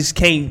I just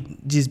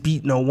can't just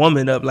beat no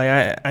woman up. Like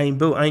I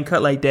ain't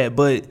cut like that,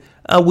 but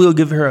I will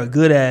give her a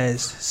good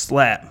ass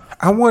slap.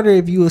 I wonder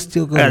if you would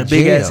still go I got to a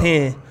big jail. ass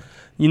hand.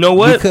 You know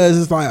what? Because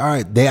it's like, all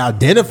right, they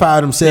identify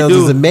themselves They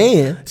do. as a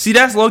man. See,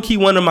 that's low key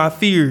one of my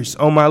fears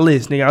on my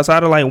list, nigga.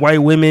 Outside of like white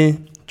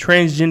women,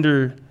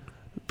 transgender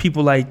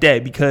people like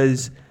that,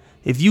 because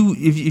if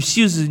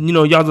she was, you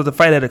know, y'all go to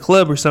fight at a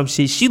club or some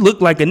shit, she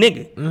looked like a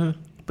nigga.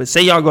 But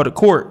say y'all go to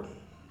court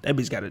That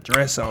bitch got a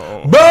dress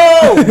on. Bro,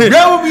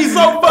 that would be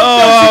so fucked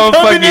up. She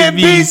come in that fucking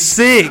be bitch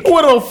sick.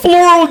 with a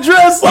floral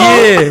dress on.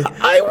 Yeah.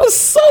 I was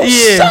so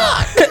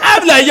shocked.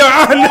 I'm like, Your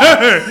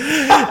Honor.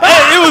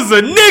 Hey, it was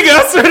a nigga,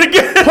 I swear to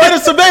God. Play the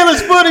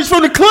surveillance footage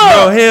from the club.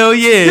 Oh, hell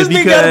yeah. This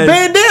nigga got a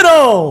bandana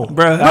on.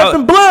 Bro,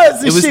 Nothing bloods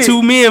and it was shit.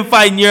 2 men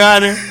fighting, Your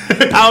Honor.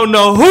 I don't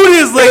know who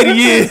this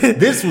lady is.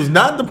 This was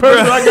not the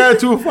person I got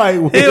into a fight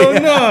with. Hell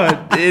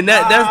no. And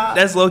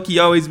that's low-key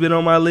always been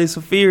on my list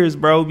of fears,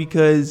 bro,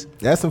 because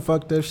That's some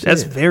fucked up shit.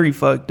 that's very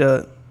fucked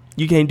up.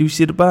 You can't do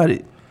shit about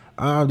it.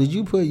 Did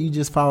you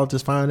just followed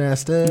this fine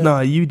ass stud? No,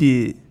 you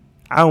did.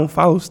 I don't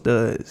follow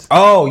studs.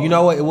 Oh, you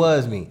know what? It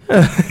was me.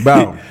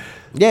 Bro.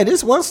 Yeah,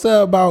 this one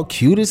stud about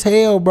cute as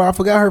hell, bro. I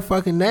forgot her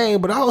fucking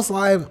name, but I was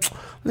like,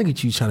 look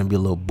at you trying to be a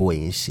little boy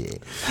and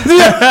shit. Look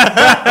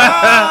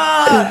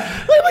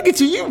at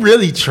you. You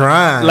really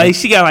trying. Like,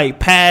 she got, like,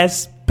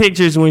 past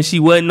pictures when she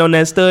wasn't on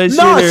that stud shit.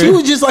 No, or- she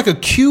was just like a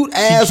cute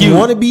ass cute.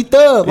 wannabe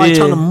thug, like Yeah.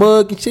 trying to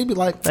mug and she'd be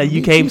like, Like,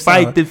 you "Bitch, can't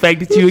fight sound- the fact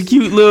that you a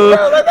cute little.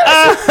 Bro, let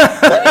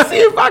me see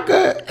if I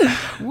could.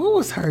 What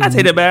was her? I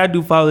take that back. I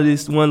do follow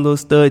this one little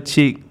stud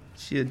chick.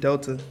 She a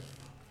Delta.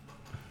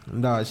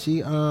 No,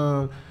 she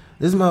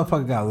this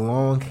motherfucker got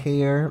long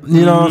hair.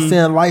 You know what I'm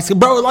saying? Like,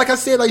 bro, like I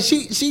said, like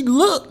she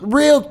looked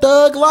real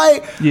thug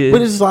like, Yeah.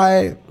 but it's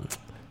like,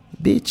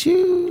 bitch,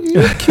 you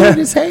cute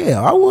as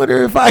hell. I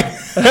wonder if I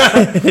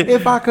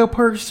if I could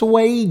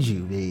persuade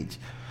you, bitch.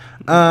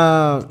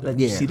 Let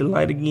you see the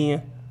light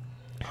again.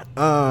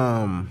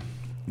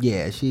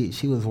 Yeah,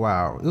 she was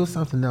wild. It was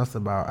something else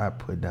about I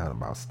put down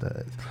about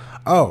studs.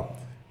 Oh,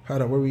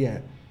 hold on, where we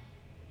at?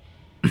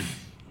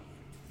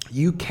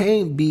 You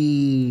can't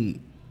be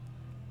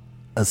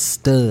a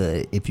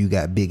stud if you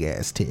got big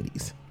ass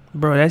titties.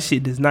 Bro, that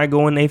shit does not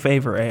go in their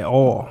favor at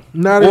all.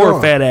 Not at or all.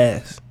 a fat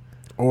ass.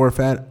 Or a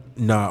fat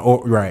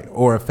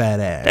or a fat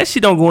ass. That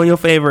shit don't go in your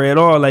favor at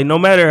all. Like, no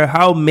matter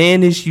how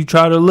mannish you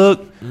try to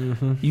look,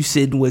 you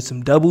sitting with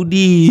some double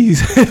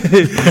D's. Bro,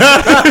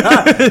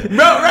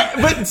 right?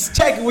 But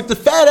check it with the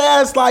fat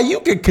ass, like you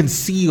can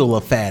conceal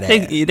a fat ass.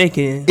 they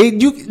can.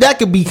 That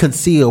could be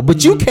concealed,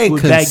 but you can't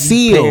With baggy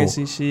conceal pants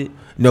and shit.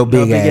 no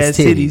big ass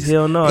titties.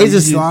 Hell no. It's You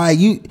just like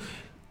you.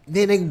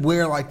 Then they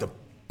wear like the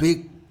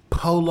big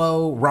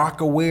polo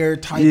rocker wear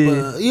type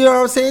of. You know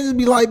what I'm saying? Just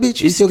be like,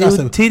 bitch, you It's still got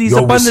still some titties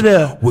up what's- under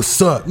there.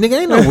 What's up, nigga?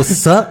 Ain't no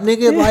what's up,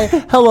 nigga. Like,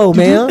 hello,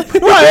 man.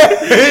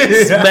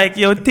 Smack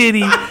your titty.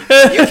 You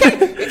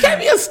can't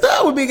be a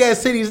stud with big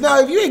ass titties. Now,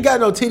 if you ain't got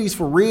no titties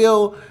for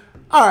real,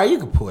 all right, you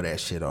can pull that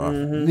shit off.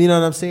 You know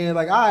what I'm saying?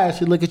 Like, I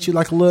actually look at you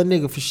like a little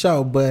nigga for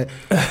sure. But,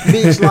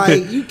 bitch,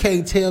 like, you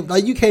can't tell,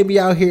 like, you can't be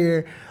out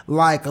here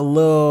like a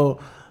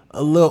little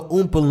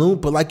oompa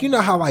loompa. Like, you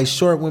know how, like,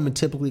 short women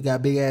typically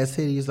got big ass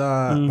titties,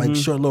 like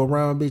short little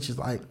round bitches.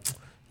 Like,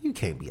 you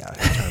can't be out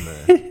here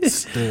trying to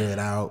stud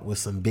out with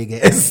some big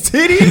ass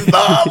titties,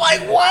 dog.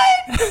 Like,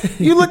 what?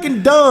 You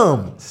looking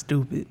dumb.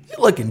 Stupid. You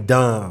looking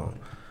dumb.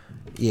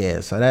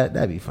 Yeah, so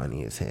that'd be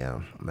funny as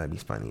hell. That'd be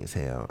funny as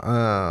hell.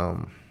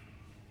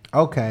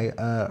 Okay.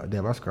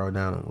 Damn, I scrolled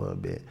down a little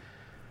bit.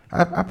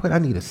 I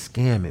need a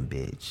scamming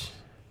bitch.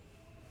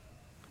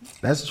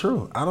 That's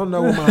true. I don't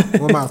know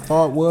what my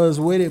thought was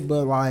with it,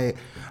 but like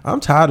I'm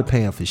tired of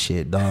paying for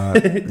shit,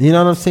 dog. You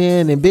know what I'm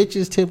saying? And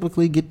bitches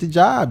typically get the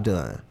job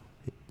done.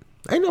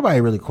 Ain't nobody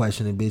really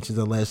questioning bitches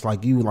unless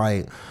like you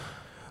like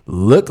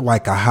look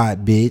like a hot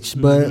bitch.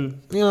 But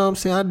you know what I'm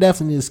saying? I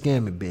definitely need a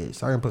scamming bitch.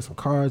 So I can put some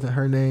cards in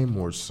her name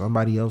or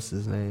somebody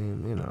else's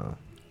name, you know.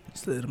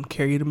 Just let them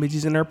carry the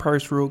bitches in their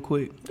purse real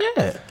quick.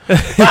 Yeah.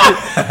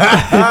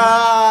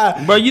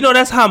 Bro, you know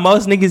that's how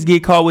most niggas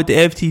get caught with the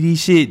FTD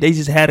shit. They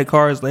just had the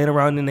cars laying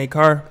around in their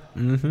car.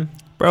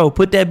 Bro,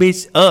 put that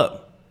bitch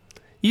up.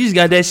 You just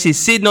got that shit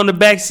sitting on the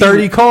back seat.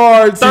 30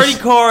 cards. 30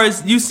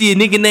 cars. You see a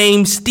nigga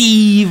named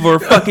Steve or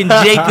fucking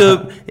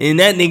Jacob, and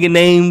that nigga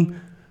named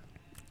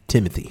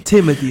Timothy.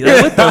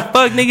 Like, what the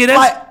fuck, nigga?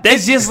 Like,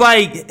 That's just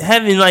like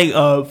having like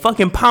a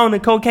fucking pound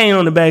of cocaine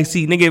on the back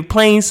seat, nigga,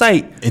 plain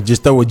sight. And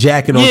just throw a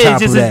jacket on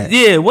top of that.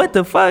 Yeah, what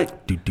the fuck?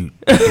 Like,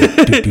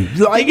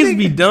 Niggas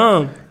be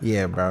dumb.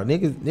 Yeah, bro.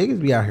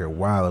 Niggas be out here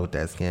wild with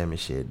that scamming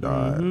shit,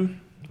 dog.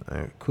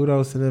 Like,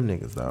 kudos to them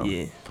niggas, dog.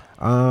 Yeah.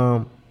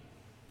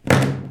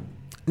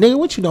 Nigga,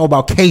 what you know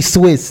about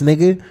K-Swiss,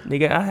 nigga?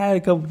 Nigga, I had a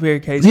couple pair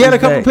of K-Swiss. You had a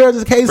couple pairs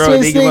of K-Swiss, Bro,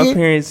 nigga, nigga? my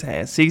parents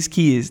had 6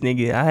 kids,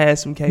 nigga. I had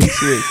some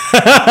K-Swiss.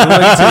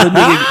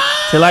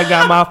 Till I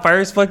got my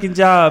first fucking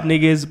job,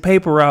 nigga, as a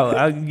paper route.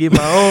 I could get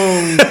my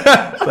own.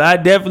 But I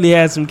definitely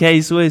had some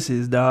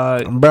K-Swisses,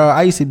 dog. Bro,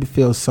 I used to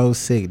feel so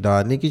sick,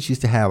 dog. Niggas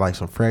used to have like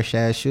some fresh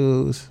ass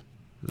shoes.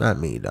 Not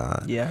me,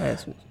 dog. Yeah, I had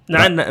some.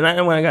 Not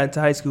when I got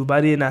into high school,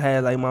 but then I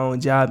had like my own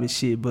job and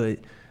shit, but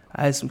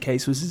I had some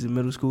K-Swisses in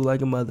middle school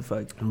like a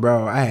motherfucker.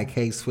 Bro, I had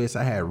K-Swiss.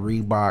 I had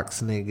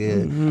Reeboks,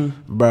 nigga.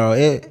 Bro,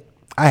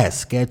 I had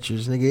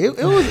Skechers, nigga.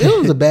 It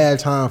was a bad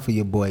time for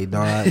your boy,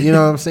 dog. You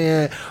know what I'm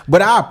saying?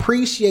 But I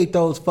appreciate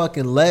those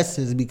fucking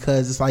lessons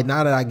because it's like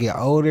now that I get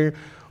older,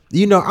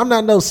 you know, I'm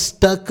not no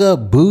stuck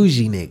up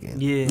bougie nigga.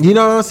 Yeah. You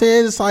know what I'm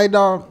saying? It's like,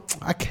 dog,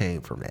 I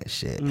came from that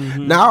shit.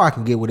 Now I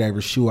can get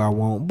whatever shoe I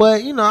want,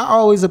 but you know, I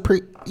always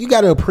you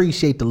got to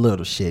appreciate the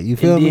little shit. You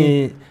feel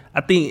me?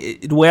 I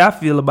think the way I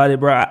feel about it,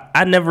 bro,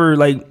 I never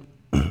like.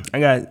 I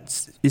got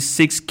it's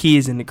 6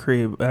 kids in the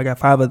crib. I got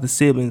 5 other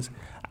siblings.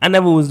 I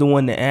never was the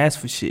one to ask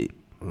for shit.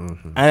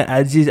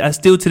 I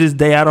still to this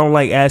day I don't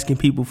like asking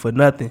people for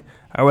nothing.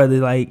 I rather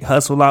like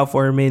hustle out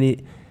for a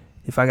minute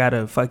if I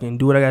gotta fucking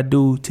do what I gotta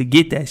do to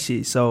get that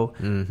shit. So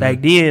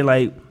back then,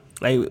 like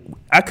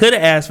I could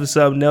have asked for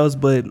something else,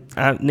 but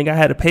I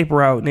had a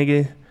paper out,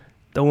 nigga.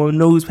 Throwing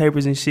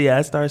newspapers and shit.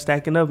 I started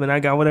stacking up and I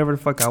got whatever the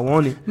fuck I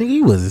wanted. Nigga,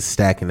 you wasn't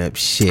stacking up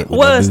shit.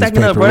 Was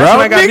stacking up, bro. That's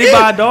when I got beat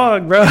by a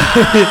dog, bro.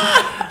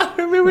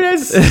 Remember that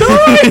story?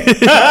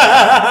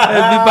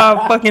 I beat by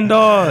a fucking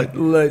dog.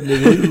 Look,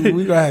 nigga,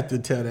 we gonna have to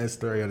tell that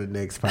story on the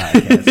next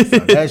podcast. So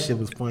that shit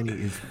was funny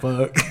as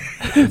fuck.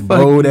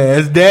 Bold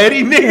ass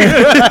daddy, nigga.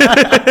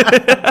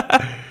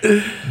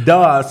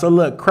 Dog. So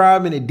look,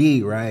 Crime in the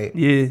D, right?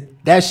 Yeah.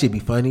 That shit be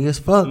funny as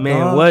fuck, man.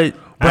 Dog. What?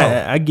 Bro.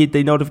 I get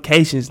the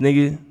notifications,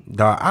 nigga.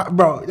 Dog,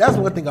 bro, that's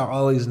one thing I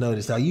always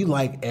notice. How you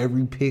like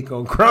every pick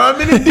on Crime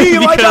in the D?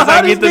 Like, because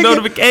I get the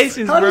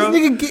notifications, how bro. How does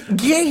nigga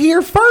get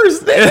here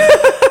first?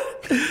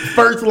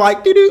 First,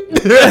 like, doo-doo.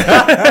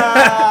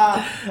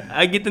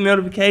 I get the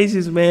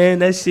notifications, man.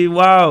 That shit,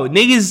 wow.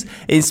 Niggas,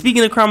 and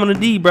speaking of Crime on the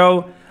D,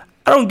 bro,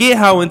 I don't get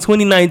how in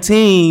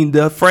 2019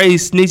 the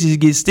phrase snitches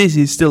get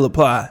stitches still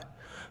apply.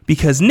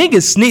 Because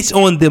niggas snitch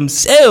on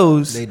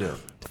themselves. They do.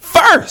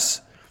 First.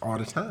 All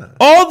the time.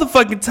 All the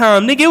fucking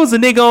time. Nigga, it was a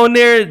nigga on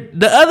there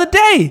the other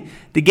day.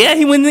 The guy,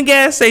 he went in the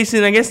gas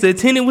station. I guess the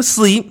attendant was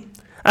asleep.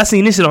 I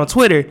seen this shit on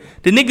Twitter.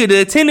 The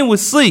attendant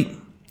was asleep.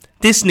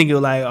 This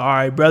nigga like, all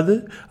right,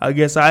 brother, I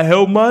guess I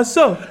help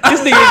myself.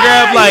 This nigga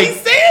grabbed like, he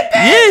said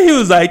that? Yeah, he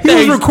was like, he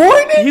was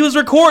recording it? He was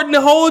recording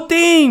the whole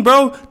thing,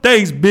 bro.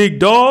 Thanks, big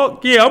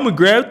dog. Yeah, I'm gonna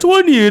grab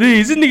 20 of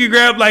these. This nigga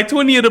grabbed like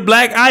 20 of the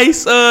black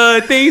ice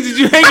things that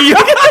you hang in your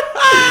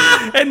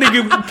That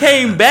nigga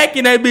came back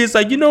in that bitch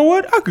like, you know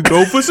what? I could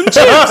go for some chips.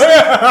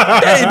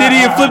 And then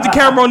he flipped the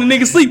camera on the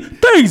nigga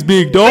sleep. Thanks,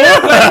 big dog.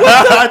 Like,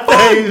 what the fuck,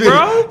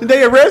 bro? Did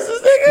they arrest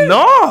this nigga?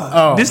 No.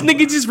 Oh. This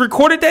nigga just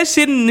recorded that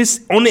shit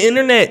on the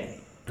internet.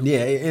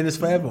 Yeah, and it's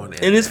forever on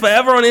that. And it's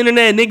forever on the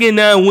internet, nigga.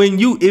 Now, when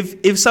you,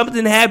 if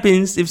something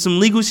happens, if some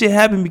legal shit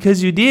happened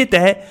because you did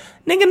that,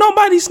 nigga,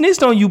 nobody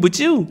snitched on you but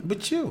you.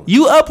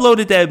 You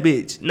uploaded that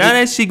bitch. Now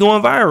that shit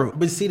going viral.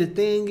 But see, the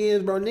thing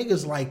is, bro,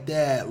 niggas like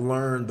that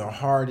learn the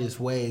hardest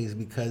ways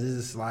because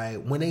it's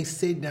like when they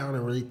sit down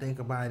and really think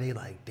about it, they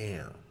like,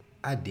 damn,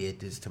 I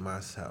did this to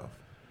myself.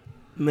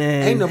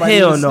 Man, ain't nobody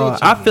hell no.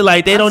 I feel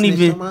like they don't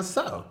even.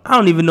 Myself. I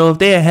don't even know if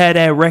they had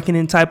that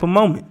reckoning type of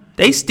moment.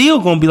 They still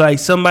gonna be like,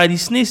 somebody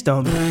snitched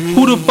on me.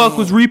 Who the fuck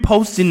was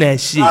reposting that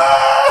shit?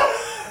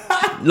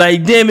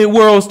 Like, damn it,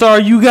 World Star,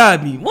 you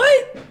got me.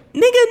 What?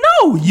 Nigga,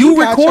 no.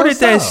 You recorded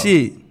that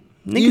shit.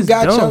 Niggas you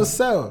got dumb.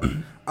 yourself.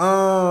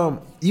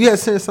 You had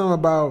said something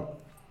about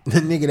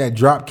the nigga that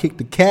drop kicked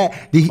the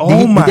cat. Did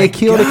they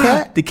kill the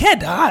cat? The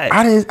cat died.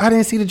 I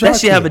didn't see the drop. That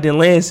shit happened in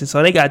Lansing,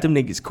 so they got them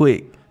niggas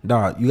quick.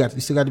 Dog, you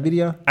still got the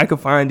video? I could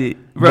find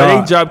it.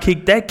 Bro, they drop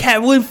kicked that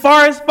cat went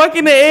far as fuck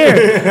in the air.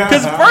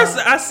 Because first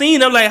I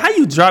seen, I'm like, how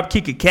you drop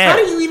kick a cat?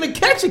 How do you even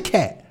catch a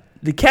cat?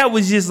 The cat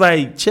was just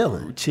like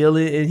chilling,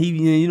 and he,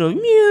 you know,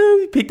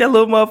 he picked that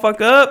little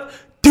motherfucker up,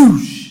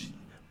 douche,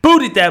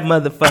 booted that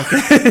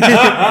motherfucker.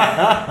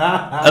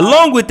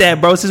 Along with that,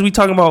 bro, since we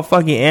talking about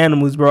fucking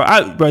animals, bro,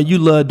 you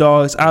love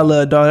dogs, I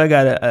love dogs. I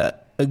got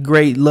a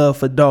great love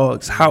for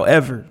dogs.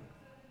 However,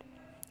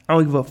 I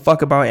don't give a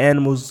fuck about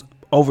animals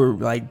over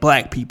like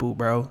black people,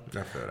 bro.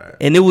 I feel that.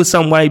 And it was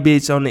some white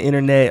bitch on the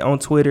internet, on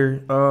Twitter.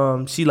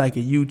 She like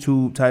a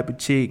YouTube type of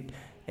chick,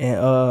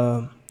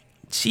 and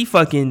she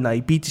fucking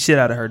like beat the shit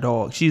out of her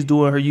dog. She's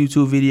doing her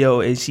YouTube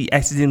video and she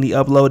accidentally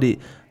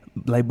uploaded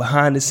like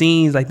behind the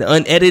scenes, like the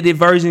unedited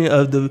version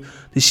of the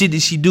shit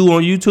that she do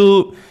on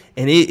YouTube.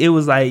 And it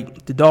was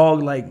like the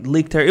dog like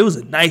licked her. It was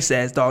a nice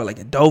ass dog, like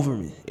a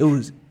Doberman. It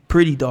was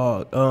pretty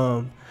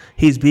dog.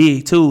 He's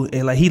big too,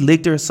 and like he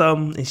licked her or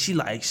something, and she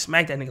like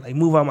smacked that nigga, like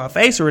move out my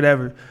face or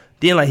whatever.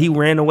 Then like he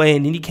ran away,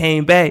 and then he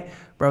came back,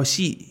 bro.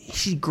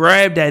 She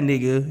grabbed that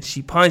nigga,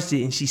 she punched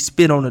it, and she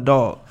spit on the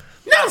dog.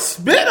 Now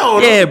spit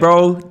on him? Yeah,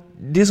 bro.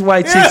 This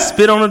white chick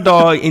spit on the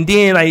dog, and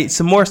then like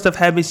some more stuff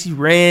happened. She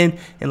ran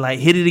and like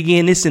hit it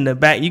again. This in the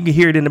back, you can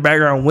hear it in the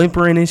background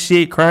whimpering and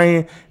shit,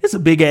 crying. It's a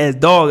big ass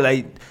dog,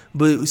 like.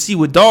 But see,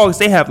 with dogs,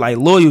 they have like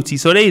loyalty,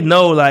 so they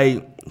know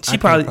like. You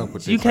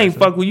can't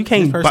buy.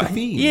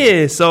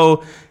 Yeah,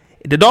 so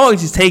the dog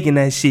is just taking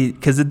that shit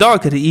because the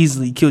dog could have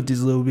easily killed this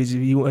little bitch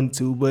if he wanted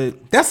to,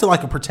 but that's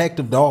like a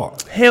protective dog.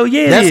 Hell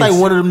yeah, that's like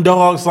one of them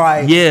dogs.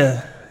 Like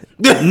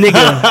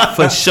nigga,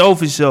 for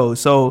sure.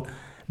 So,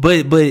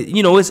 but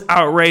you know it's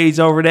outrage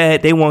over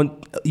that. They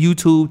want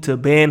YouTube to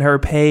ban her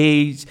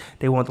page.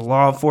 They want the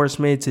law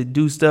enforcement to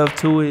do stuff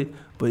to it.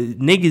 But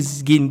niggas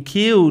is getting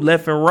killed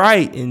left and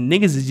right, and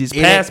niggas is just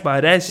passed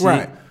by that shit.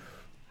 Right.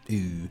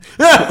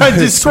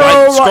 Just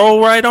scroll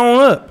right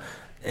on up,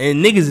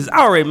 and niggas is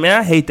outright,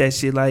 man. I hate that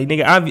shit. Like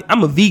nigga,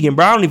 I'm a vegan,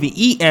 bro. I don't even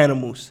eat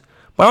animals,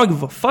 but But I don't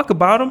give a fuck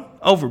about them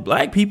over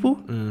black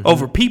people,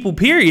 over people,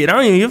 period. I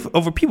don't even give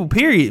over people,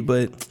 period.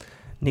 But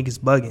niggas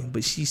bugging.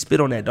 But she spit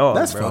on that dog.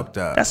 That's bro. fucked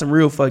up. That's some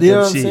real fucked You know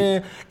up what shit. I'm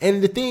saying?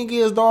 And the thing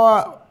is,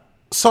 dog,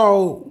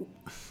 so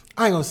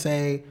I ain't gonna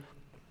say,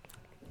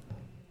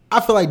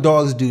 I feel like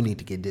dogs do need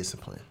to get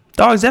disciplined.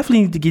 Dogs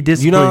definitely need to get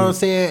disciplined. You know what I'm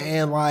saying?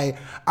 And like,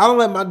 I don't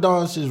let my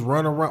dogs just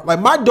run around. Like,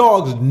 my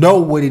dogs know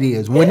what it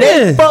is. When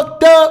they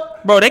fucked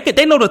up, bro,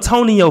 they know the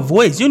tone in your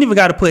voice. You don't even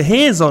got to put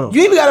hands on them.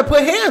 you even gotta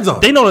put hands on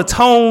them. They know the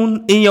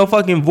tone in your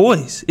fucking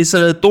voice. It's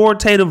an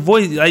authoritative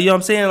voice. Like, you know what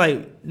I'm saying?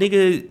 Like,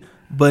 nigga,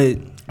 but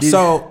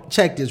So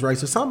check this, right?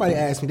 So somebody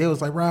asked me, they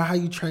was like, Rod, how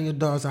you train your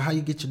dogs, or how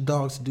you get your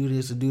dogs to do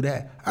this or do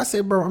that? I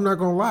said, bro, I'm not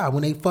gonna lie.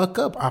 When they fuck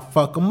up, I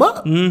fuck them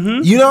up.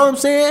 Mm-hmm. You know what I'm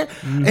saying?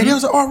 And they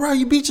was like, oh, Rod,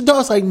 you beat your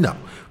dogs? Like, no.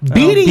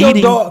 Beating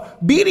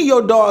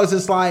your dogs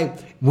is like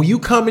when you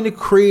come in the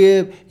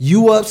crib,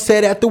 you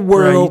upset at the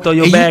world. Right, you throw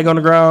your bag on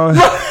the ground.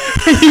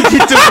 You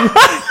get to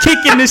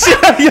kicking the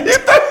shit out of your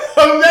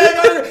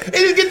and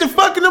just get to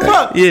fucking them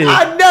up. Yeah.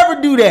 I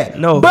never do that.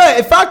 No. But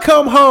if I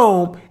come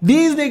home,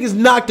 these niggas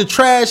knock the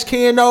trash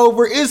can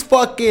over. It's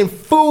fucking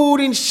food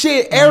and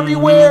shit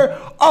everywhere.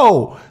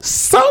 Oh,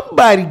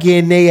 somebody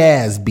getting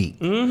their ass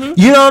beat. You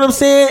know what I'm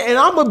saying? And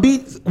I'm gonna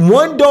beat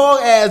one dog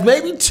ass,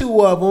 maybe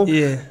two of them.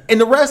 Yeah. And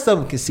the rest of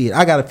them can see it.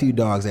 I got a few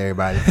dogs,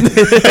 everybody. And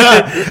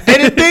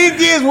the thing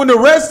is, when the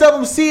rest of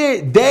them see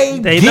it, they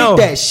get know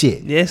that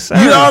shit. Yes, sir.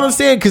 You know what I'm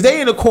saying? Because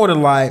they in the corner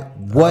like,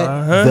 what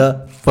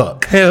the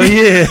fuck? Hell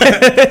yeah.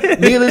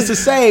 Needless to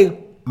say,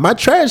 my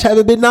trash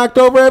haven't been knocked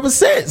over ever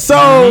since.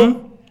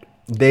 So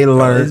they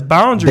learn. It's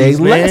boundaries,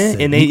 they man.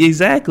 lesson. And they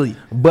exactly.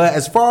 But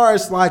as far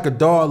as like a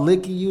dog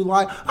licking you,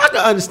 like I can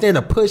understand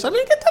a push. I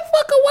mean, get the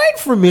fuck away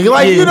from me.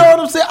 Like, you know what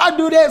I'm saying? I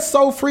do that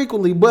so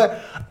frequently,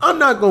 but I'm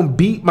not gonna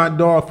beat my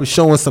dog for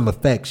showing some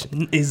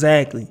affection.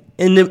 Exactly.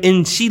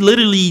 And she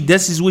literally,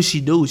 this is what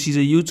she do. She's a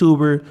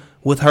YouTuber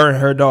with her and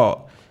her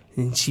dog.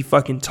 And she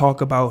fucking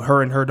talk about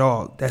her and her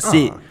dog. That's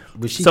it.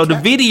 So the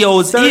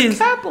videos is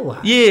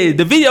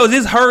the videos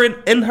is her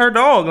and her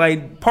dog.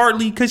 Like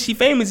partly because she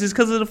famous is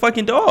because of the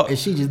fucking dog. And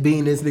she just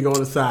being this nigga on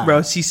the side.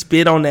 Bro, she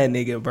spit on that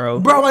nigga, bro.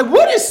 Bro, like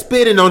what is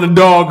spitting on the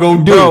dog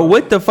gonna do? Bro,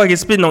 what the fuck is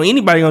spitting on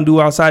anybody gonna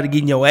do outside of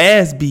getting your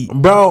ass beat?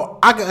 Bro,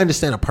 I can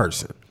understand a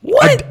person.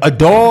 What? A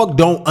dog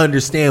don't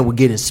understand what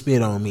getting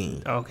spit on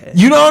means. Okay.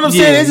 You know what I'm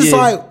saying? Yeah, It's just yeah.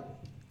 like,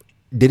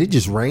 did it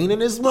just rain in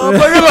this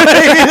motherfucker?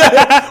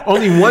 Like,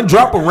 only one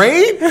drop of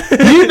rain?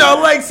 You know,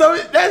 like, so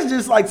that's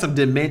just like some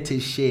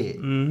demented shit.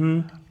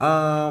 No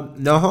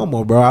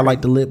homo, bro. I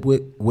like to lip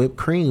whipped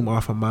cream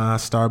off of my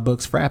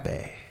Starbucks frappe.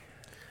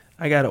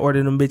 I gotta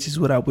order them bitches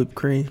without whipped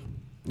cream.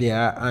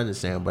 Yeah, I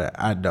understand, but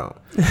I don't.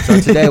 So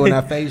today when I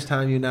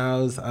FaceTime you now,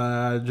 I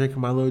was drinking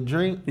my little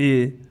drink.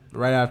 Yeah.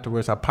 Right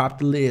afterwards, I popped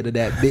the lid of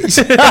that bitch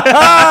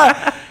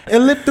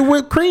and lipped the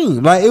whipped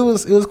cream. Like it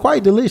was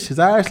quite delicious.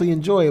 I actually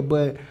enjoy it,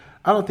 but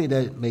I don't think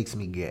that makes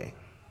me gay.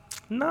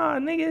 Nah,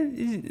 nigga,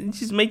 it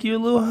just make you a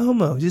little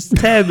homo. Just a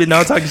tad bit.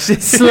 Now talking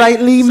shit.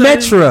 Slightly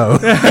metro.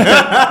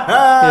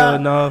 Yo,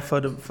 no, for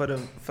the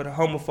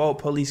homophobe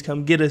police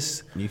come get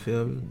us. You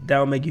feel me?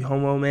 That'll make you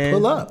homo, man.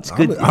 Pull up. It's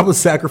good. I would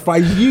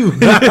sacrifice you.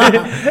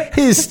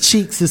 His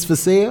cheeks is for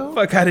sale.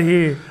 Fuck out of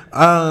here.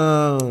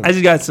 I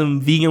just got some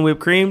vegan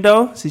whipped cream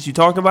though. Since you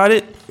talked about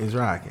it, It's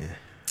rocking.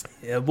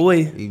 yeah, boy.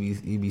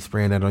 You be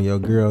spraying that on your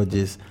girl,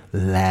 just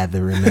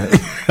lathering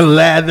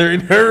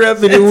her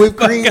up in the whipped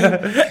cream.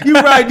 You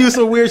probably do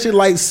some weird shit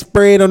like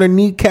spray it on her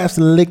kneecaps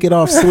and lick it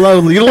off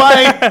slowly,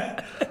 like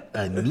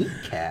a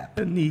kneecap.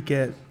 A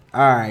kneecap.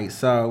 All right,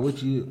 so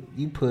what you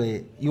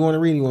put? You want to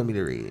read? Or you want me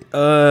to read?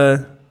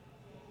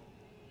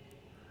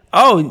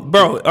 Oh,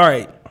 bro. All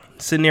right.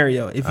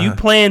 Scenario: if you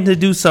plan to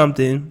do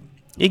something,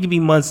 it can be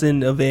months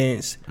in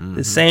advance.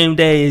 The same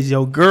day as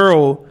your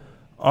girl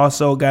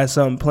also got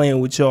something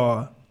planned with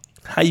y'all.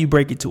 How you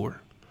break it to her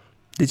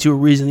that you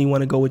originally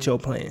want to go with your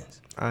plans?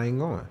 I ain't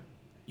going.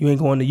 You ain't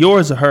going to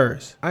yours or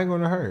hers? I ain't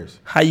going to hers.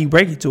 How you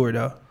break it to her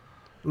though?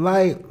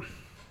 Like,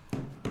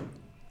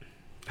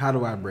 how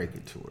do I break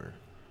it to her,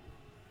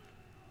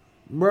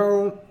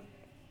 bro?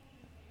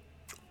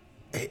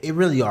 It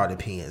really all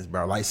depends,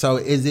 bro. Like, so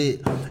is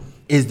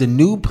the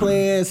new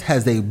plans?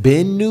 Has they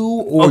been new,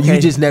 or Okay.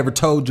 you just never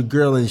told your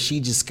girl and she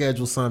just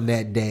scheduled something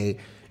that day?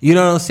 You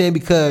know what I'm saying?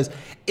 Because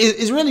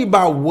it's really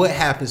about what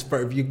happens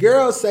first. If your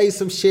girl say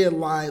some shit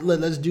like, look,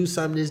 let's do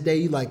something this day,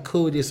 you like,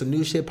 cool, there's some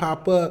new shit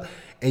pop up,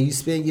 and you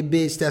spend your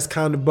bitch, that's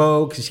kind of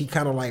bold because she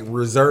kind of like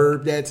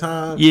reserved that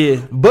time.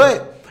 Yeah.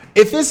 But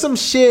if it's some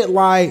shit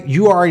like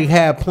you already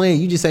have planned,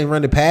 you just ain't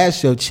running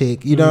past your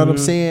chick, you know what I'm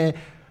saying?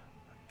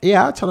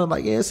 Yeah, I'll tell her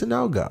like, yeah, it's a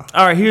no-go.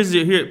 All right,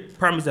 here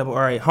prime example. All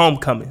right,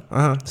 homecoming.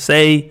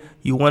 Say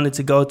you wanted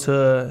to go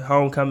to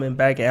homecoming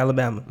back in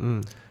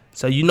Alabama.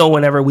 So you know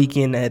whenever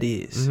weekend that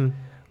is.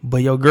 But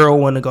your girl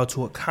want to go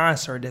to a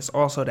concert that's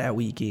also that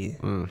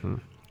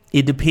weekend.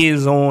 It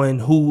depends on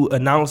who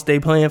announced they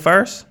playing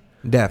first.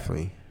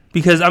 Definitely.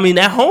 Because, I mean,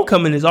 that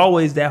homecoming is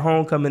always that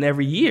homecoming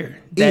every year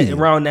Yeah.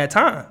 around that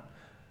time.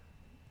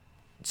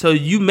 So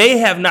you may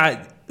have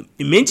not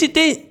mentioned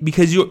it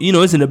because you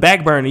know it's in the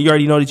back burner. You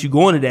already know that you're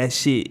going to that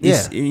shit.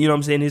 It's, you know what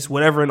I'm saying? It's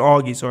whatever in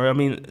August or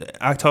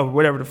October,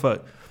 whatever the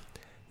fuck.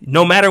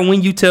 No matter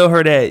when you tell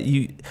her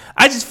that,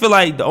 I just feel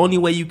like the only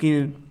way you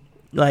can,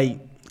 like,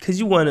 because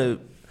you want to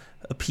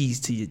appease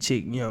to your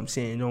chick, you know what I'm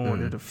saying? You don't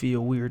want her to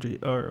feel weird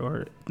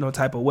or no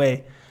type of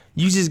way.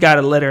 You just got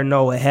to let her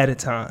know ahead of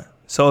time.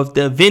 So if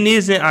the event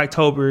is in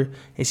October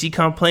and she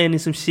come planning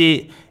some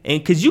shit,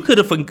 and because you could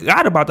have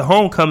forgot about the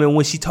homecoming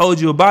when she told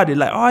you about it,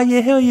 like, oh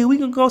yeah, hell yeah, we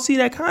can go see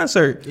that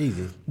concert.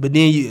 Easy. But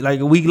then you, like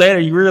a week later,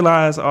 you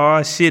realize,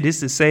 oh shit, it's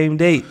the same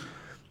date.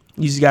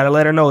 You just gotta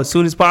let her know as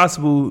soon as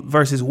possible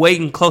versus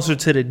waiting closer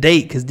to the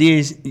date, because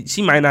then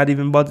she might not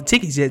even bought the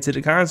tickets yet to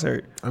the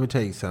concert. Let me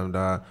tell you something,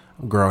 dog.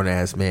 I'm a grown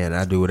ass man.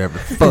 I do whatever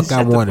the fuck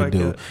I want to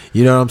do. Up.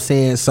 You know what I'm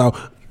saying? So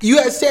you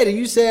had said it.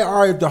 You said,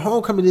 all right, if the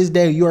homecoming this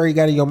day, you already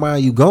got in your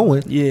mind you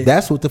going. Yeah.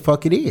 That's what the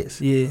fuck it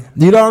is. Yeah.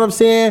 You know what I'm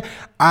saying?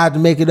 I have to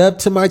make it up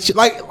to my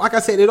like I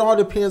said, it all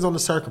depends on the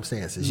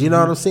circumstances. You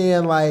know what I'm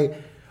saying?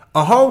 Like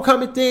a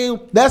homecoming thing,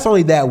 that's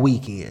only that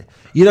weekend.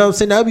 You know what I'm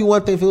saying? That'd be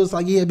one thing if it was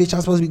like, yeah, bitch,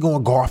 I'm supposed to be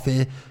going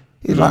golfing.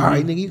 It's like, all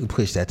right, nigga, you can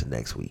push that to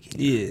next weekend.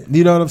 Yeah.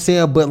 You know what I'm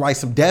saying? But like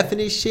some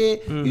definite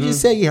shit, you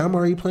just say, yeah, I'm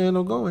already planning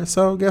on going.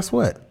 So guess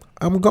what?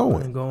 I'm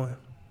going. I'm going.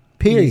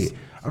 Period. Yes.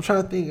 I'm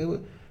trying to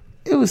think.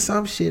 It was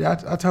some shit. I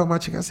told my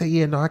chick, I said,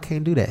 yeah, no, I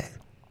can't do that.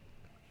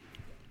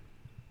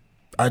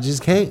 I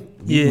just can't.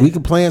 Yeah. We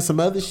could plan some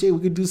other shit.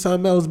 We could do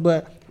something else.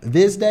 But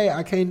this day,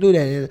 I can't do that.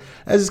 And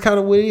that's just kind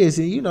of what it is.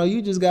 And, you know,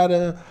 you just got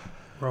to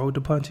roll with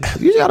the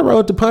punches. You just got to roll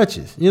with the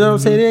punches. You know what I'm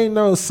saying? It ain't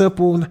no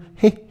simple,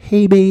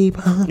 hey babe.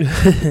 Do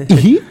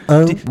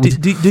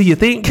you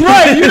think?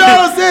 Right. You know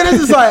what I'm saying? It's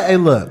just like, hey,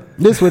 look,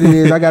 this is what it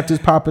is. I got this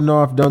popping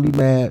off. Don't be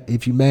mad.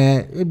 If you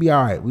mad, it'll be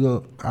all right.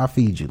 I'll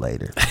feed you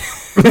later.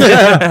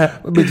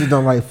 Bitches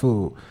don't like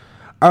food.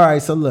 All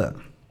right, so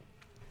look.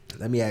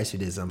 Let me ask you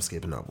this. I'm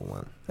skipping over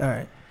one. All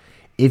right.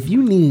 If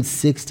you need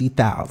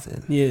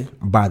 60,000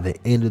 by the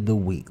end of the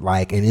week,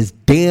 like, and it's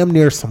damn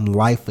near some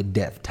life or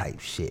death type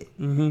shit,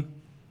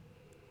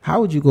 how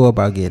would you go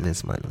about getting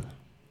this money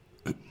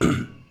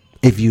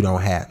if you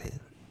don't have it?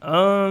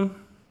 I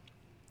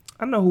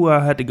know who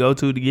I had to go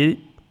to get it.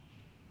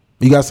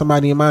 You got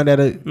somebody in mind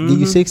that'll give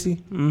you 60?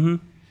 Mm-hmm.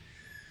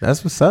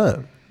 That's what's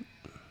up.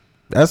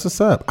 That's what's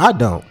up. I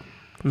don't.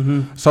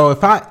 So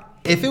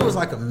if it was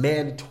like a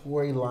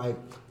mandatory, like,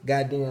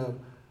 goddamn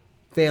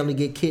family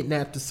get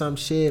kidnapped or some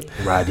shit,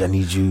 Roddy, I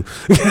need you.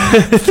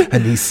 I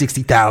need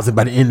 60,000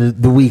 by the end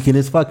of the week, and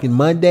it's fucking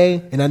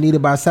Monday, and I need it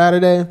by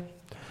Saturday.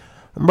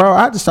 Bro,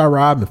 I had to start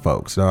robbing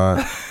folks,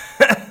 dog.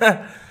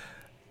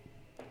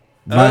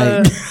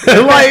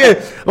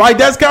 Like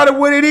that's kind of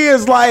what it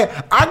is. Like,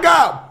 I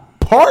got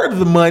part of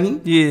the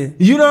money. Yeah.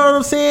 You know what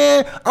I'm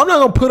saying? I'm not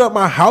gonna put up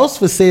my house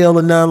for sale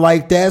or nothing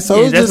like that.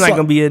 So it's that's just not like,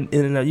 gonna be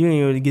enough. You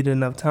ain't gonna get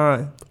enough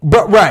time.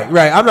 But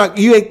right. I'm not.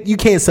 You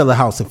can't sell a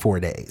house in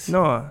 4 days.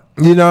 No.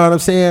 You know what I'm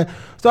saying?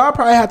 So I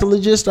probably have to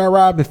legit start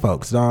robbing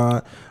folks,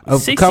 dog. A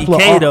couple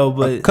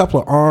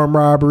of armed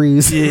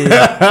robberies.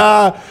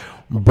 Yeah.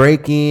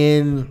 Break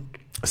in.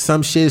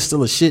 Some shit,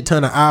 still a shit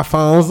ton of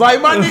iPhones.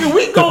 Like, my nigga,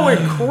 we going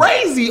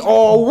crazy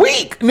all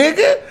week,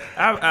 nigga.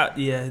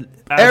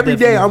 Every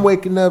day I'm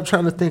waking up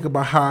trying to think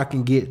about how I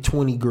can get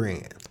 20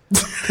 grand.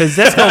 Cause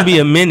that's gonna be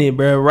a minute,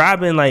 bro.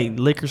 Robbing like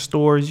liquor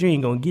stores, you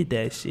ain't gonna get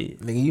that shit.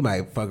 Nigga, you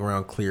might fuck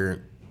around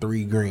clear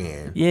 3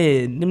 grand.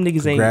 Yeah, them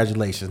niggas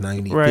Congratulations, now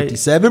you need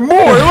 57 more.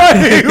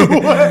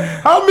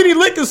 Like, how many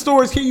liquor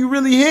stores can you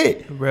really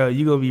hit? Bro,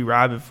 you gonna be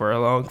robbing for a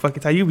long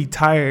fucking time. You be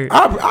tired.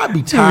 I'd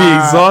be tired. You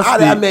be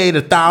exhausted. I made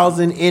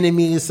 1,000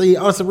 enemies. See,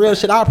 on some real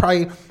shit, I'll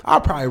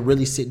probably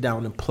really sit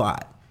down and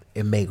plot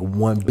and make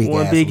one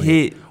big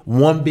hit.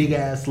 One big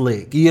ass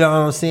lick. You know what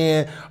I'm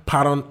saying?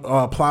 Plot on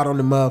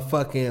the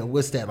motherfucking,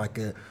 what's that, like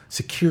a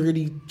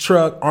security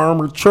truck,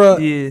 armored truck?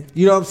 Yeah.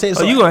 You know what I'm saying?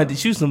 So you gonna have to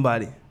shoot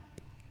somebody.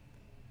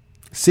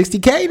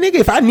 60K, nigga,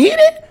 if I need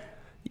it?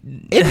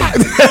 It might.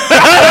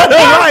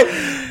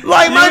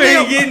 like you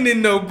ain't getting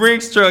in no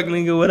Brinks truck,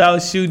 nigga,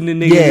 without shooting the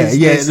nigga.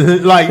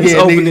 It's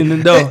opening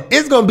the door.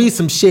 It's gonna be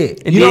some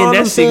shit. And you then know what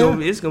I'm that saying?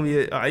 shit it's gonna be,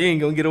 you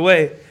ain't gonna get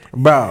away.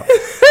 Bro.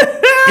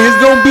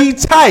 It's gonna be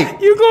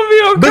tight. You gonna be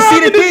on but Crime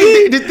see, in the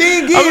Deep. The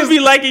thing is, I'm gonna be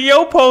liking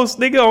your post,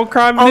 nigga, on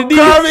Crime in the Deep.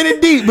 Crime in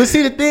the Deep. But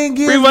see, the thing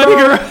is,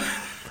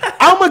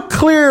 I'm gonna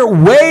clear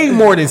way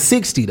more than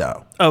 60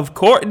 though. Of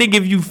course, nigga,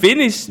 if you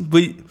finish,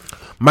 but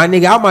my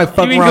nigga, I might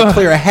fuck around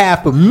clear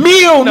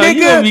 $500,000, nigga.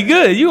 You gonna be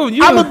good.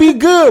 I'm gonna be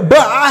good,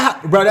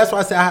 but bro, that's why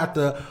I say I have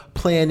to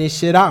plan this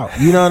shit out.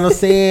 You know what I'm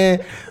saying?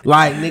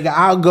 Like, nigga,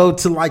 I'll go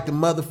to like the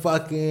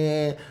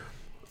motherfucking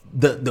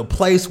the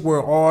place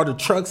where all the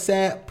trucks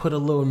at, put a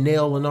little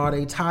nail in all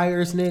they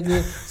tires, nigga.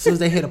 As soon as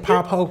they hit a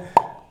pop hole,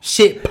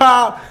 shit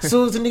pop. As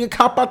soon as the nigga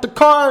cop out the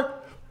car,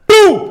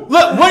 boom!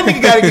 Look, one nigga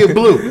gotta get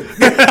blue.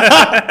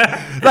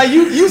 Like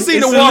you seen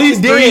The Walking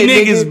Dead,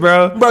 niggas,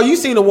 nigga. Bro, you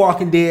seen The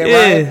Walking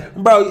Dead, right?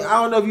 Bro,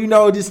 I don't know if you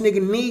know this nigga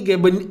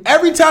Negan, but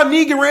every time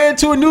Negan ran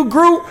into a new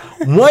group,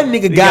 one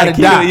nigga gotta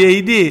die. Yeah,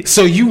 he did.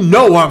 So you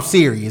know I'm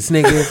serious,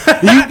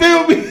 nigga. You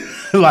feel me?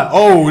 Like,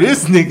 oh,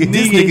 this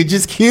nigga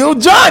just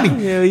killed Johnny.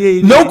 Hell yeah,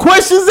 he No did.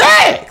 questions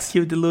asked.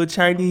 Killed the little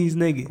Chinese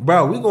nigga.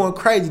 Bro, we going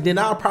crazy. Then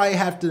I'll probably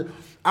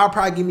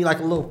give me like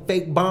a little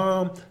fake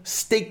bomb,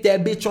 stick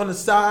that bitch on the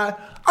side.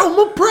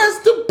 I'ma press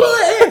the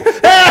button.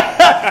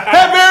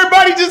 Have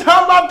everybody just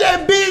hop out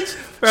that bitch,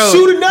 Bro.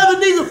 shoot another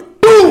nigga,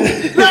 boom.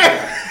 Like,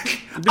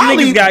 Them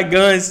niggas got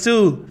guns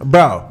too.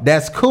 bro,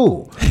 that's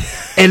cool.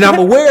 And I'm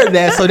aware of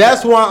that, so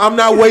that's why I'm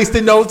not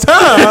wasting no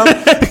time.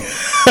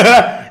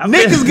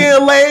 Niggas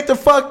getting laid the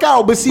fuck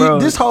out. But see, Bro.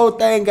 this whole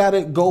thing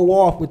gotta go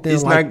off within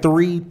It's like not-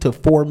 3 to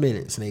 4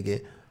 minutes,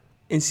 nigga.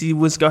 And see,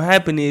 what's gonna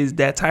happen is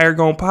that tire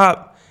gonna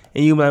pop,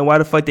 and you be like, why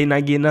the fuck they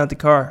not getting out the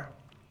car?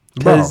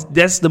 Because Bro.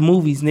 that's the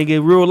movies,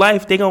 nigga. Real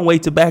life, they gonna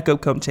wait till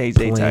backup come change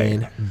their tire.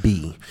 Plan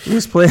B.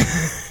 Who's playing?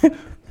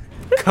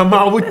 Come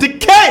on with the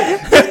K.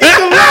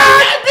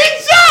 That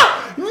bitch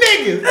up,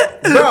 niggas,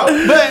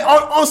 bro. But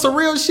on some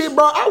real shit,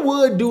 bro, I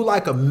would do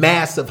like a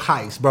massive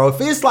heist, bro. If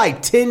it's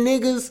like 10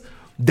 niggas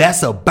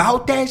that's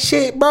about that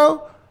shit,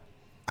 bro,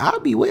 I'll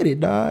be with it,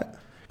 dog.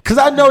 Cause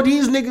I know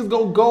these niggas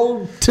gonna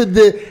go to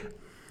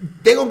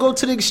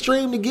the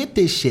extreme to get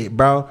this shit,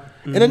 bro.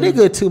 And a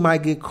nigga or two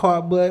might get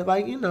caught, but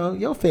like, you know,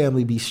 your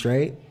family be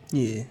straight.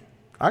 Yeah.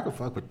 I can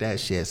fuck with that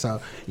shit.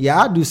 So yeah,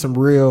 I'll do some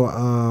real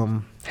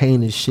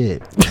heinous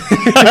shit.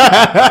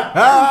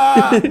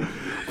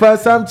 But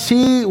some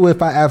cheat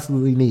if I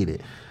absolutely need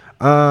it.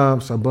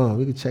 So boom,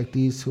 we can check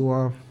these two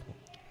off.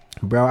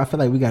 Bro, I feel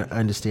like we gotta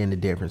understand the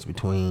difference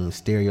between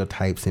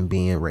stereotypes and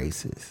being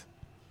racist.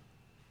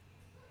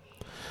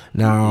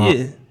 Now,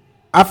 Yeah.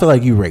 I feel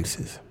like you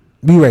racist.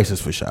 Be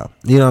racist for sure.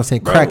 You know what I'm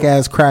saying? Bro. Crack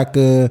ass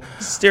cracker.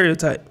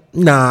 Stereotype.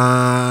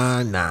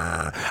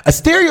 Nah. A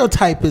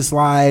stereotype is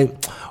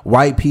like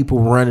white people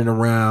running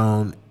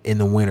around in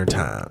the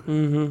wintertime.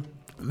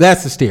 Mm-hmm.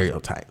 That's a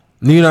stereotype.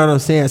 You know what I'm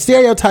saying?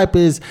 Stereotype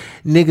is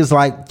niggas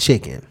like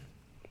chicken.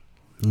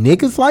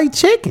 Niggas like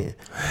chicken.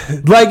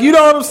 Like, you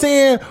know what I'm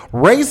saying?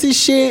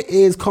 Racist shit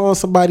is calling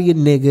somebody a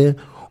nigga,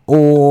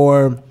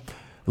 or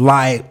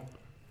like,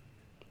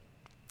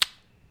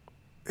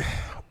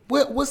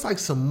 what's like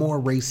some more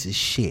racist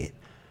shit?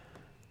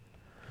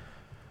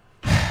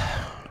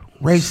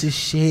 Racist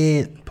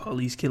shit.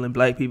 Police killing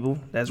black people.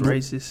 That's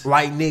racist.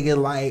 Like, nigga,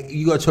 like,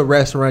 you go to a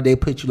restaurant, they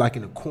put you like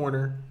in a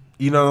corner.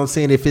 You know what I'm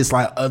saying? If it's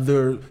like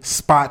other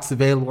spots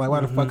available, like,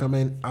 why the fuck I'm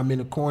in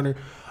a corner.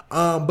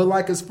 But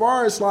like, as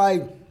far as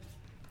like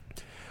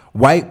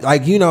white,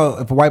 like, you know,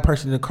 if a white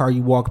person in the car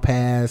you walk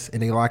past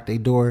and they lock their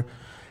door,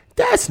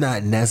 that's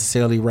not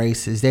necessarily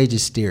racist. They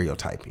just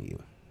stereotyping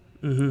you.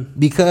 Mm-hmm.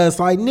 Because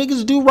like,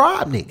 niggas do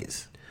rob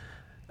niggas.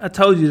 I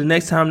told you the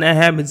next time that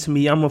happens to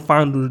me, I'm gonna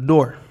fondle the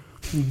door.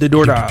 The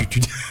door knob.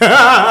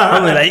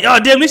 I'm like, oh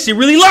damn, this shit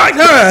really locked,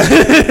 huh?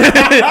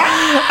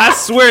 I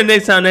swear,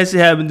 next time that shit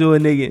happen to a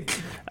nigga,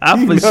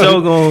 I for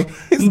sure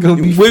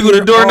gonna be wiggle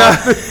the doorknob.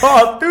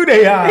 all through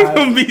their They eyes.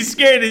 gonna be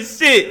scared as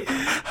shit. Yo,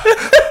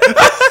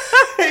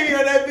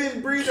 that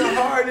bitch breathing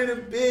hard in a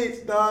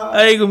bitch, dog.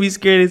 I ain't gonna be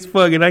scared as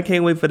fuck, and I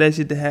can't wait for that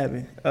shit to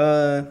happen.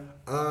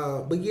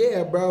 But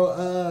yeah,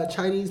 bro,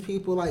 Chinese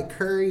people like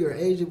curry, or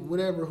Asian,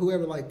 whatever,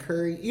 whoever like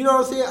curry. You know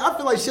what I'm saying? I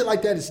feel like shit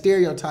like that is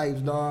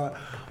stereotypes, dog.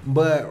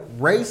 But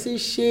racist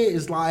shit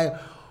is like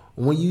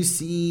when you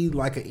see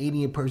like an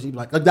Indian person, you be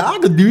like, a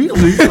dog could do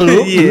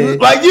it. Yeah.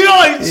 Like, you know,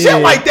 like Yeah.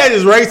 shit like that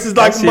is racist,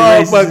 like a shit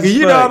racist motherfucker. as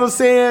You know fuck. what I'm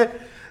saying?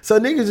 So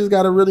niggas just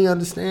gotta really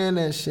understand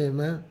that shit,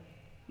 man.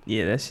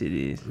 Yeah, that shit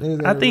is.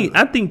 Niggas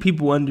I think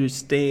people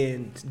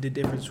understand the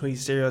difference between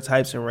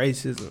stereotypes and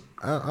racism.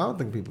 I don't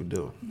think people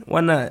do.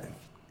 Why not?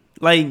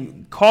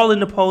 Like, calling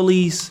the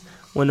police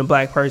when a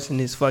black person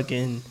is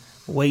fucking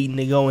waiting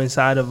to go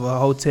inside of a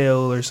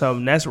hotel or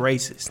something, that's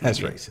racist. That's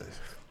nigga. racist.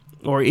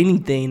 Or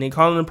anything. They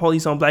calling the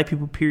police on black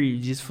people,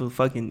 period, just for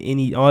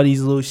fucking all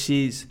these little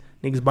shits.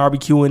 Niggas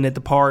barbecuing at the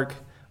park,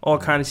 all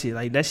kind of shit.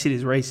 Like, that shit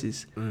is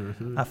racist.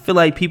 Mm-hmm. I feel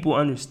like people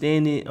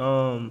understand it.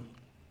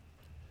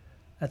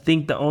 I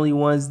think the only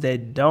ones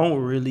that don't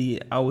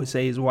really, I would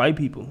say, is white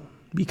people.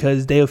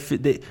 Because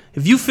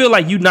if you feel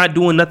like you're not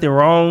doing nothing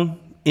wrong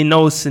in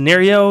those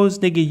scenarios,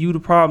 nigga, you the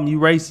problem, you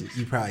racist.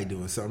 You probably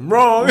doing something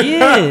wrong.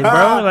 Yeah,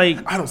 bro. Like,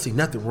 I don't see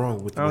nothing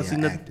wrong with the I way don't see I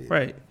nothing. acted.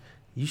 Right.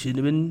 You shouldn't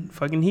have been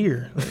fucking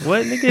here. Like,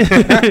 what,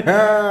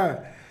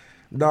 nigga?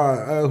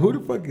 Nah, who the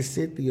fuck is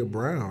Cynthia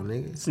Brown,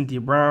 nigga?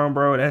 Cynthia Brown,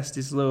 bro. That's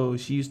this little.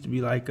 She used to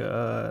be like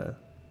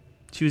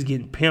she was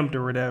getting pimped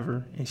or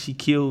whatever, and she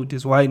killed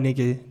this white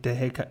nigga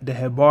that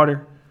had bought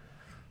her.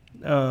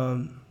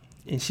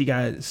 And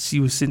she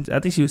was sent. I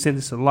think she was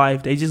sentenced to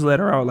life. They just let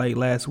her out like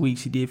last week.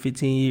 She did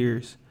 15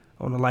 years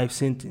on a life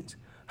sentence.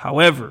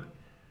 However,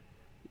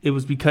 it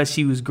was because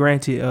she was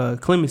granted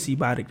clemency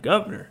by the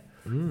governor.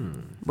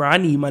 Bro, I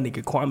need my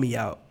nigga Kwame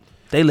out.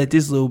 They let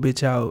this little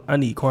bitch out. I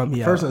need Kwame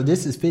out. First of all,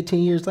 this is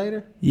 15 years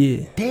later?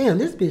 Yeah. Damn,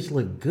 this bitch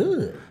look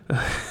good.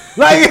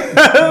 like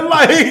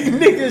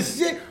nigga,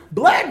 shit.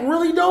 Black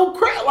really don't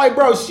crack. Like,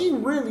 bro, she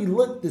really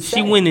looked the She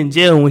same. went in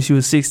jail when she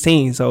was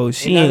 16, so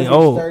she And ain't now that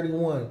bitch old.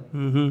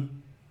 31.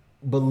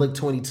 But look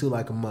 22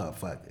 like a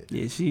motherfucker.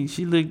 Yeah,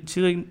 she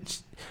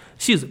looked.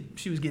 She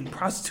was getting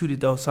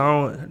prostituted though, so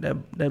I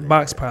don't, that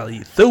box probably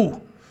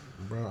through.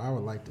 Bro, I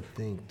would like to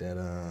think that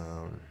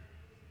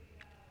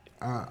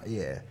I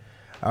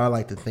would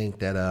like to think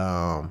that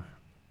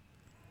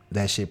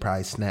that shit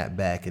probably snapped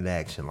back in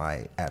action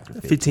like after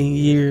 15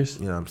 years.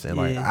 You know what I'm saying?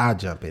 Like Yeah. I'll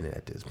jump in it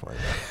at this point.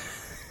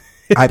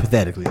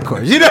 Hypothetically, of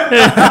course. You know.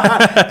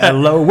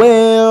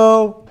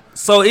 LOL.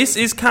 So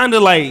it's kind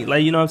of like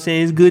you know what I'm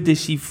saying. It's good that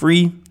she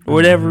free or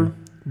whatever,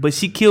 but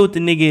she killed the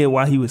nigga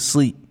while he was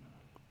asleep.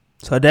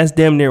 So that's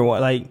damn near what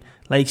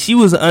like she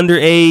was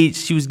underage.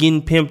 She was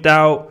getting pimped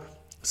out.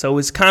 So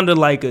it's kind of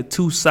like a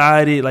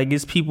two-sided. Like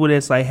it's people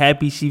that's like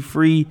happy she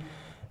free.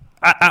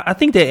 I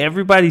think that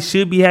everybody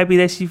should be happy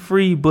that she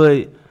free,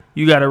 but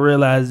you got to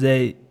realize that,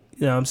 you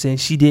know what I'm saying,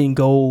 she didn't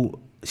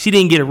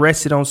get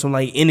arrested on some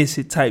like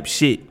innocent type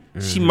shit.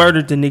 She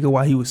murdered the nigga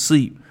while he was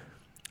asleep.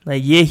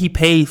 Like, yeah, he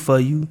paid for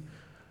you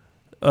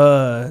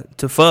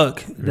to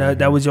fuck.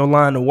 That was your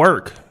line of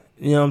work.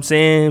 You know what I'm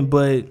saying?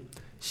 But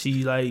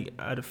she, like,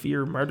 out of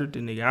fear, murdered the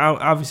nigga.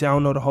 Obviously, I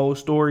don't know the whole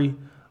story,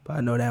 but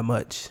I know that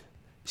much.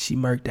 She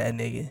murked that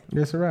nigga.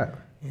 That's right.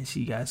 And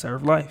she got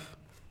served life.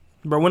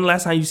 Bro, when the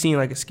last time you seen,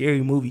 like, a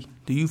scary movie?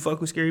 Do you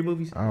fuck with scary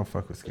movies? I don't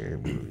fuck with scary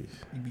movies.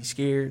 You be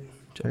scared?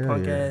 Your Hell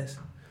punk yeah. ass.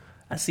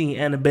 I seen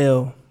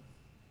Annabelle.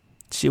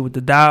 Shit with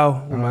the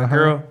doll with my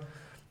girl.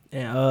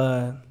 And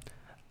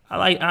I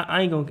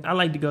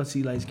like to go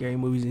see like scary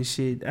movies and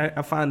shit.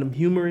 I find them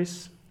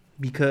humorous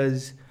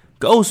because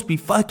ghosts be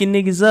fucking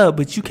niggas up,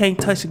 but you can't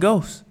touch a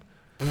ghost.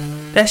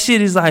 That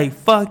shit is like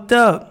fucked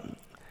up.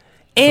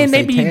 And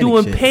Some they be satanic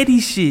doing shit. petty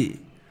shit.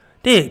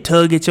 They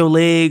tug at your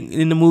leg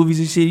in the movies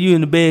and shit. You in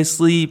the bed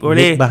sleep, or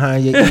Nick they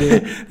behind your ear.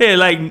 they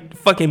like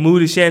fucking move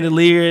the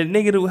chandelier.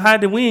 Nigga, how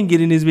the wind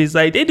get in this bitch?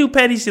 Like they do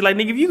petty shit. Like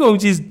nigga, if you gonna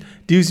just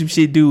do some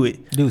shit, do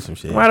it. Do some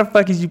shit. Why the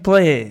fuck is you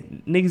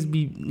playing? Niggas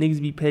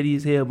be petty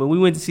as hell. But we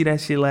went to see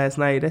that shit last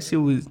night. That shit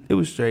was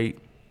straight.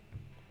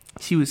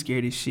 She was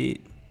scared as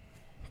shit.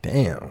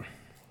 Damn.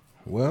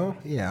 Well,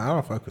 yeah, I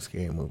don't fuck with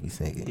scary movies,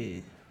 nigga.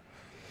 Yeah,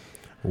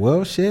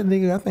 Well, shit,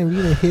 nigga, I think we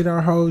done hit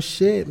our whole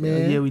shit,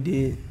 man. yeah, we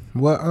did.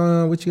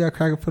 What you got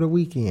cracking for the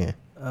weekend?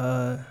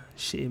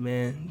 Shit,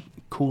 man,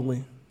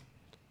 cooling,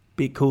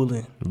 big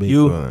cooling. Big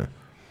You? fun.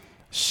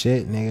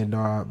 Shit, nigga,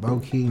 dog.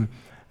 Low-key,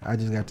 I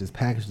just got this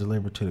package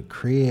delivered to the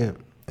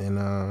crib, and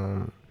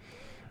I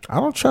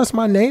don't trust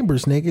my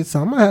neighbors, nigga, so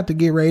I'm gonna have to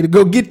get ready to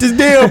go get this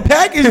damn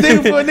package,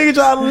 nigga, for a nigga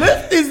try to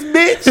lift this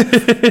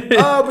bitch.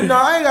 But no,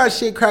 I ain't got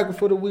shit cracking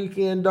for the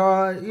weekend,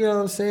 dog. You know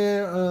what I'm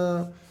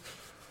saying?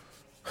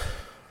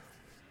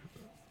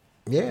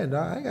 Yeah,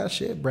 dog, I ain't got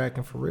shit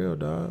bracking for real,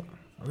 dog.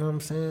 You know what I'm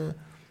saying?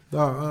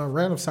 Dog,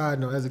 random side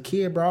note, as a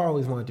kid, bro, I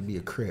always wanted to be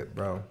a Crip,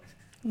 bro.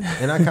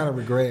 And I kind of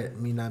regret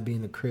me not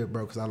being a Crip,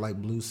 bro, because I like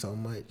blues so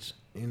much.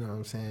 You know what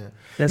I'm saying?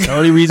 That's the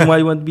only reason why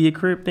you want to be a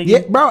Crip, nigga.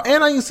 Yeah, bro,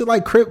 and I used to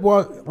like Crip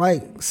walk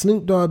like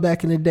Snoop Dogg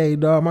back in the day,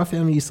 dog. My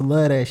family used to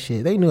love that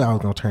shit. They knew I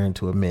was gonna turn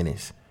into a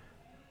menace.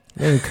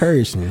 They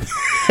encouraged me.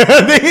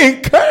 They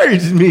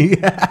encouraged me.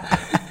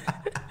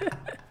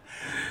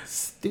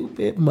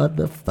 Stupid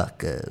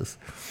motherfuckers.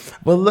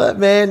 But look,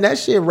 man, that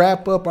shit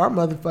wrap up our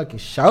motherfucking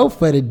show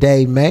for the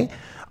day, man.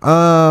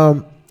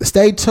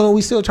 Stay tuned.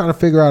 We still trying to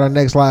figure out our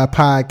next live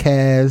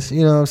podcast.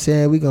 You know what I'm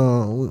saying? We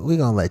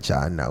gonna let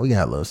y'all know. We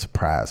got a little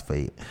surprise for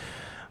you.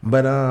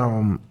 But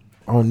on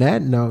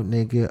that note,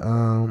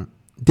 nigga,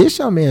 this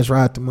your man's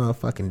Ride the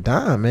motherfucking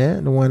Dime,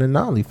 man. The one and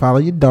only. Follow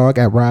your dog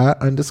at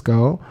Ride_DA_Dime_.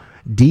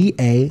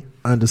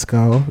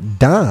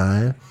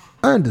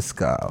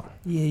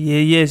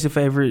 Yeah. It's your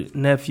favorite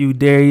nephew,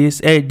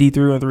 Darius, at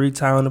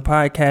D313 on the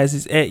podcast.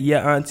 It's at your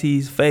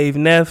auntie's fave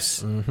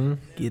neffs.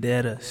 Get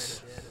at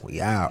us.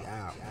 We out.